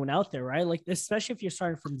insight for anyone out there, right? Like, especially if you're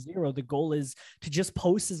starting from zero, the goal is to just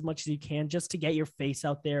post as much as you can just to get your face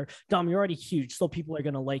out there. Dom, you're already huge, so people are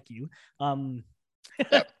going to like you.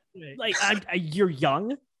 Like, you're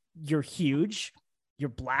young, you're huge, you're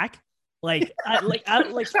black. Like,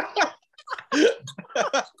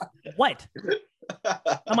 what?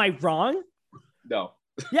 Am I wrong? No.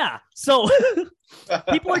 Yeah. So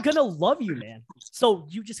people are going to love you, man. So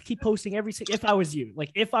you just keep posting every single, if I was you,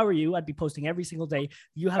 like, if I were you, I'd be posting every single day.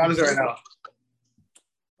 You have right now.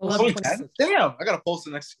 11:26. Damn, I got to post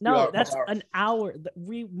the next. No, that's an hour.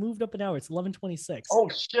 We moved up an hour. It's 11:26. Oh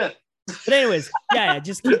shit. But anyways, yeah,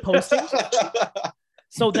 just keep posting.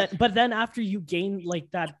 So that, but then after you gain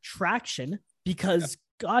like that traction, because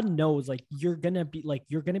God knows, like you're gonna be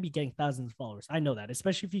getting thousands of followers. I know that,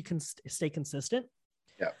 especially if you can stay consistent.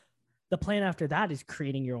 Yeah. The plan after that is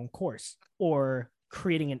creating your own course or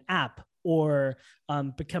creating an app or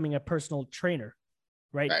becoming a personal trainer,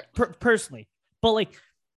 right? Personally, but like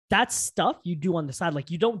that's stuff you do on the side.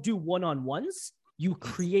 Like you don't do one-on-ones. You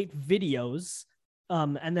create videos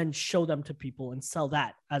and then show them to people and sell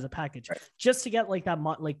that as a package, just to get like that,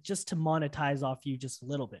 just to monetize off you just a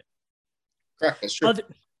little bit. Correct. That's true.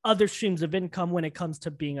 Other streams of income when it comes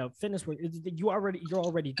to being a fitness worker, you're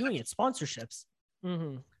already doing it. Sponsorships,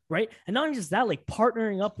 right? And not only just that, like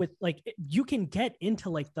partnering up with, like you can get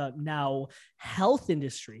into like the now health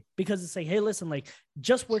industry, because it's like, hey, listen, like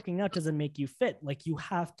just working out doesn't make you fit. Like you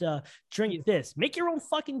have to drink this, make your own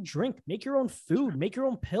fucking drink, make your own food, make your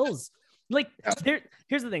own pills. Like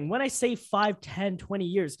here's the thing. When I say 5, 10, 20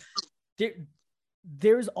 years,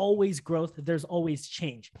 there's always growth. There's always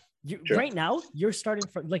change. Right now, you're starting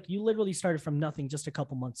from, like, you literally started from nothing just a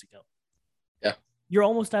couple months ago. Yeah. You're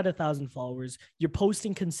almost at 1,000 followers. You're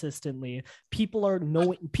posting consistently. People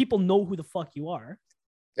know who the fuck you are.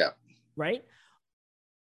 Yeah. Right.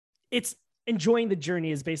 It's enjoying the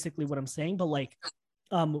journey is basically what I'm saying. But like,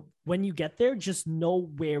 when you get there, just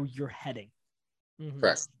know where you're heading.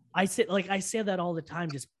 Correct. I say that all the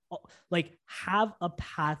time. Just like have a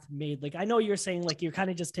path made. Like I know you're saying like you're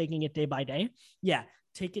kind of just taking it day by day. Yeah,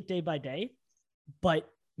 take it day by day, but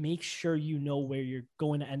make sure you know where you're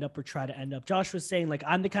going to end up or try to end up. Josh was saying like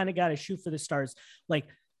I'm the kind of guy to shoot for the stars. Like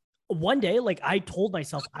one day, like I told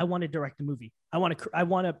myself I want to direct a movie. I want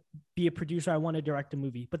to be a producer. I want to direct a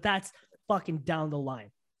movie, but that's fucking down the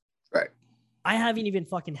line. Right. I haven't even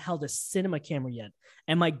fucking held a cinema camera yet,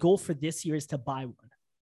 and my goal for this year is to buy one.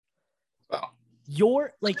 Wow.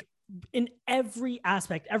 You're like in every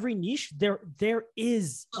aspect, every niche, there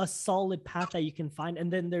is a solid path that you can find. And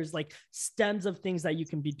then there's like stems of things that you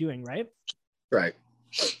can be doing. Right. Right.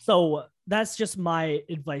 So that's just my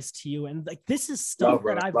advice to you. And like, this is stuff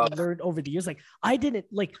that I've learned over the years. Like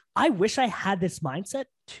I wish I had this mindset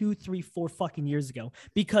 2, 3, 4 fucking years ago,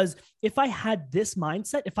 because if I had this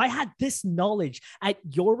mindset, if I had this knowledge at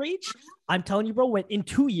your age, I'm telling you, bro, when in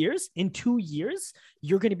 2 years,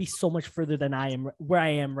 you're going to be so much further than I am, where I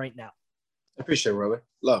am right now. I appreciate it, brother.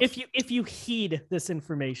 Love. If you heed this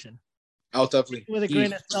information. I'll definitely. With a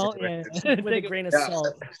grain of salt. Yeah. With a grain of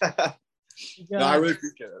salt. No, I really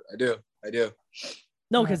appreciate it. I do.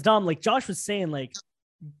 No, because Dom, like Josh was saying, like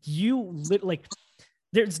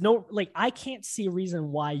there's no, like, I can't see a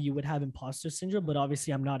reason why you would have imposter syndrome, but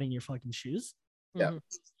obviously I'm not in your fucking shoes. Yeah.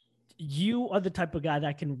 You are the type of guy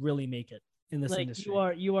that can really make it in this industry.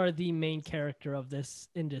 You are the main character of this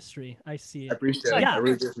industry. I see it. I appreciate it. I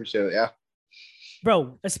really do appreciate it. Yeah.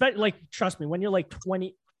 Bro, especially like, trust me, when you're like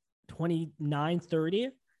 20, 29, 30,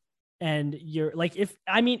 and you're like,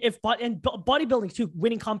 bodybuilding too,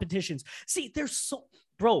 winning competitions. See, there's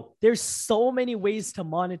so many ways to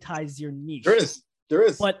monetize your niche. There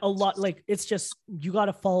is. But a lot, like, it's just, you got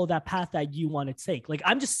to follow that path that you want to take. Like,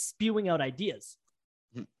 I'm just spewing out ideas.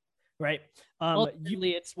 Right.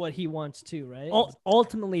 Ultimately, it's what he wants to, right?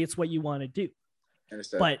 Ultimately, it's what you want to do. I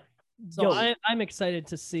understand. But so I'm excited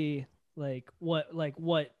to see what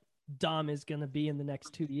Dom is gonna be in the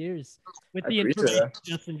next 2 years with the information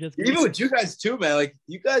Justin just even with you guys too, man. Like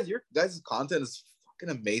your guys' content is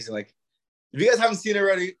fucking amazing. Like if you guys haven't seen it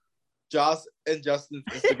already, Josh and Justin's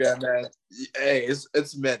Instagram, man, hey,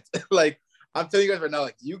 it's meant. Like I'm telling you guys right now,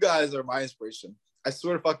 like you guys are my inspiration. I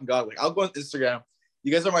swear to fucking God. Like I'll go on Instagram.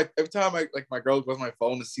 You guys are every time my girl goes on my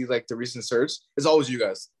phone to see like the recent search, it's always you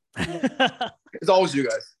guys. It's always you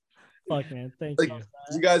guys. Fuck man, thank you.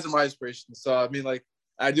 You guys are my inspiration. So I mean, like,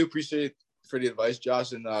 I do appreciate for the advice,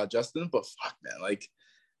 Josh and Justin, but fuck man, like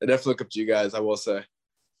I definitely look up to you guys, I will say.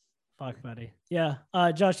 Fuck buddy. Yeah.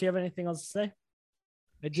 Josh, do you have anything else to say?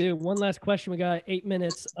 I do. One last question. We got 8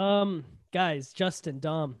 minutes. Guys, Justin,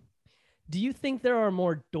 Dom, do you think there are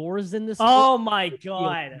more doors in this my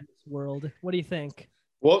God. world? What do you think?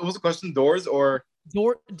 What was the question? Doors or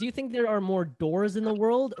do you think there are more doors in the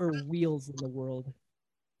world or wheels in the world?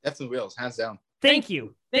 Definitely wheels, hands down. Thank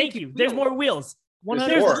you. There's more wheels.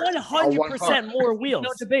 There's 100% more wheels.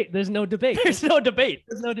 There's no debate. There's no debate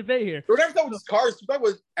We're never talking with cars. We're talking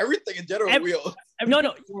with everything in general. Wheels.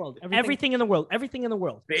 Everything in the world. Everything in the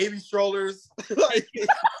world. Baby strollers.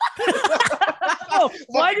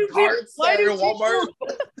 Why do Walmart?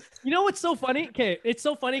 You know what's so funny? Okay, it's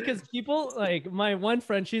so funny because people like my one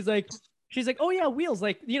friend. She's like, oh yeah, wheels.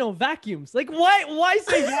 Like vacuums. Like why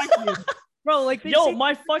say vacuum? Bro, like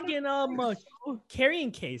my fucking carrying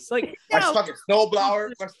case, like my fucking snowblower,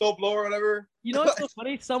 whatever. You know what's so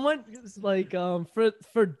funny? Someone is like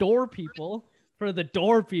for door people, for the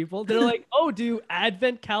door people. They're like, oh, do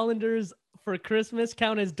advent calendars for Christmas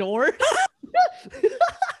count as doors?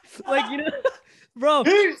 Like, you know, bro,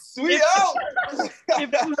 Sweet out.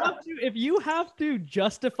 if you have to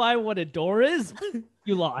justify what a door is,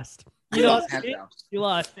 you lost. You know, you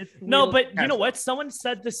lost. No, but you know what? Someone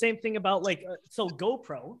said the same thing about like, so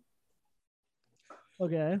GoPro.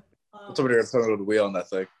 Okay. Somebody got something with the wheel on that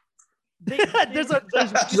thing. There's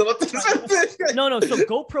no. So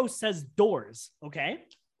GoPro says doors, okay,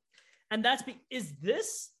 and is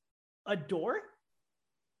this a door?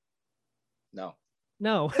 No.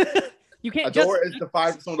 You can't. A door is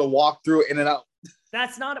defined for someone to walk through in and out.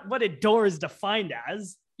 That's not what a door is defined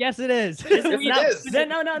as. Yes, it is. It is.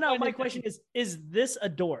 No. My question is this a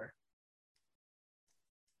door?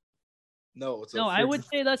 No. No, I would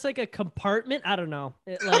say that's like a compartment. I don't know.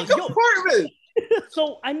 Like compartment.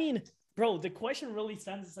 So I mean, bro, the question really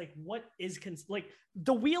stands is like, what is like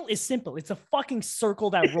the wheel is simple. It's a fucking circle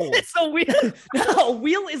that rolls. So a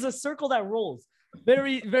wheel is a circle that rolls.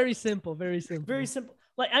 Very, very simple. Very simple. Very simple.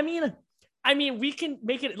 Like I mean, we can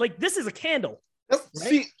make it like this is a candle. Right?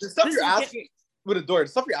 See, the stuff you're asking with a door, the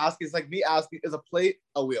stuff you're asking is like me asking, is a plate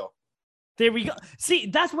a wheel? There we go. See,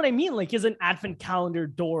 that's what I mean. Like, is an advent calendar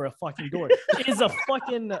door a fucking door? Is a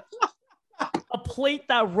fucking a plate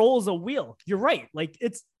that rolls a wheel? You're right. Like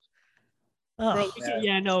it's. Bro,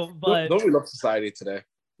 but don't we love society today?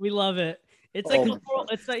 We love it. It's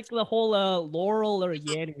like the whole Laurel or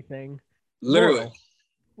Yanny thing. Literally. Laurel.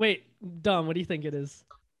 Wait, Dom, what do you think it is?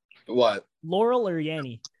 What? Laurel or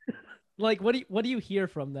Yanny? Like, what do you hear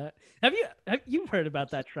from that? Have you heard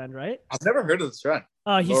about that trend, right? I've never heard of this trend.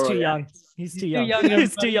 Oh, he's Laurel, too yeah. young. He's too young.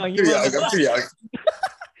 He's too young. I'm too young.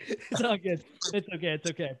 It's all good.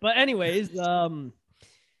 It's okay. But anyways,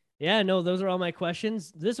 yeah, no, those are all my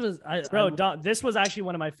questions. This was this was actually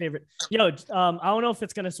one of my favorite. Yo, I don't know if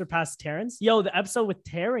it's gonna surpass Terrence. Yo, the episode with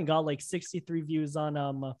Taryn got like 63 views on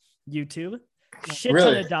YouTube. Shit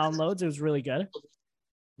ton of downloads. It was really good.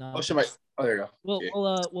 No. Oh, there you go.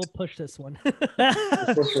 We'll push this one.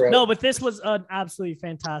 No, but this was an absolutely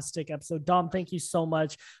fantastic episode. Dom, thank you so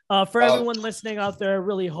much. For everyone listening out there, I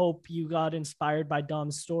really hope you got inspired by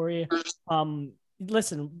Dom's story.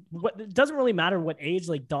 Listen, it doesn't really matter what age.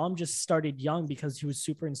 Like Dom just started young because he was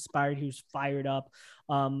super inspired. He was fired up,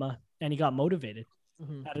 and he got motivated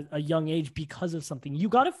at a young age because of something. You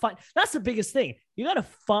got to find. That's the biggest thing. You got to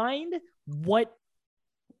find what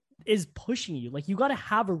is pushing you. Like you got to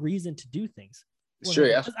have a reason to do things. Sure,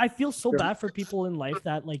 yeah. I feel so bad for people in life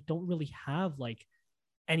that like don't really have like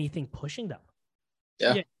anything pushing them.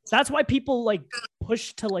 Yeah. That's why people like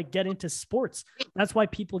push to like get into sports. That's why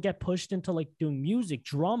people get pushed into like doing music,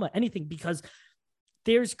 drama, anything, because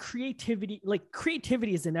there's creativity. Like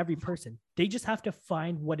creativity is in every person. They just have to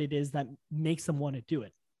find what it is that makes them want to do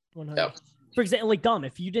it. 100%. Yeah. For example, like Dom,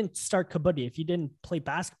 if you didn't start kabaddi, if you didn't play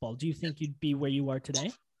basketball, do you think you'd be where you are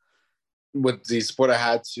today? With the sport I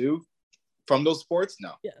had to from those sports?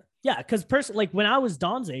 No. Yeah. Because like when I was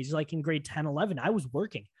Dom's age, like in grade 10, 11, I was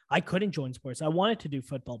working. I couldn't join sports. I wanted to do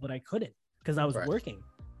football, but I couldn't because I was working.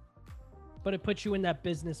 But it put you in that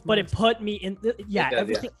business. But it put me in.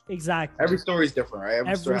 Everything. Yeah. Exactly. Every story is different, right?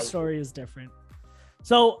 Every story is different.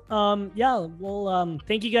 So,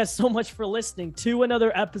 thank you guys so much for listening to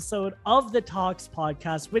another episode of the Talks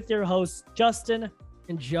podcast with your hosts, Justin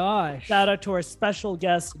and Josh. Shout out to our special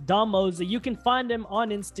guest, Dom Mosely. You can find him on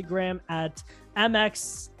Instagram at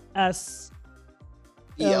MXS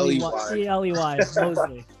Eley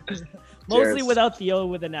Mosely. Mosely without the O,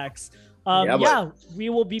 with an X. We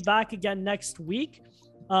will be back again next week.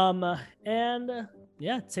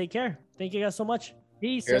 Take care. Thank you guys so much.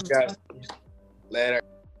 Peace. Cheers, guys. Later.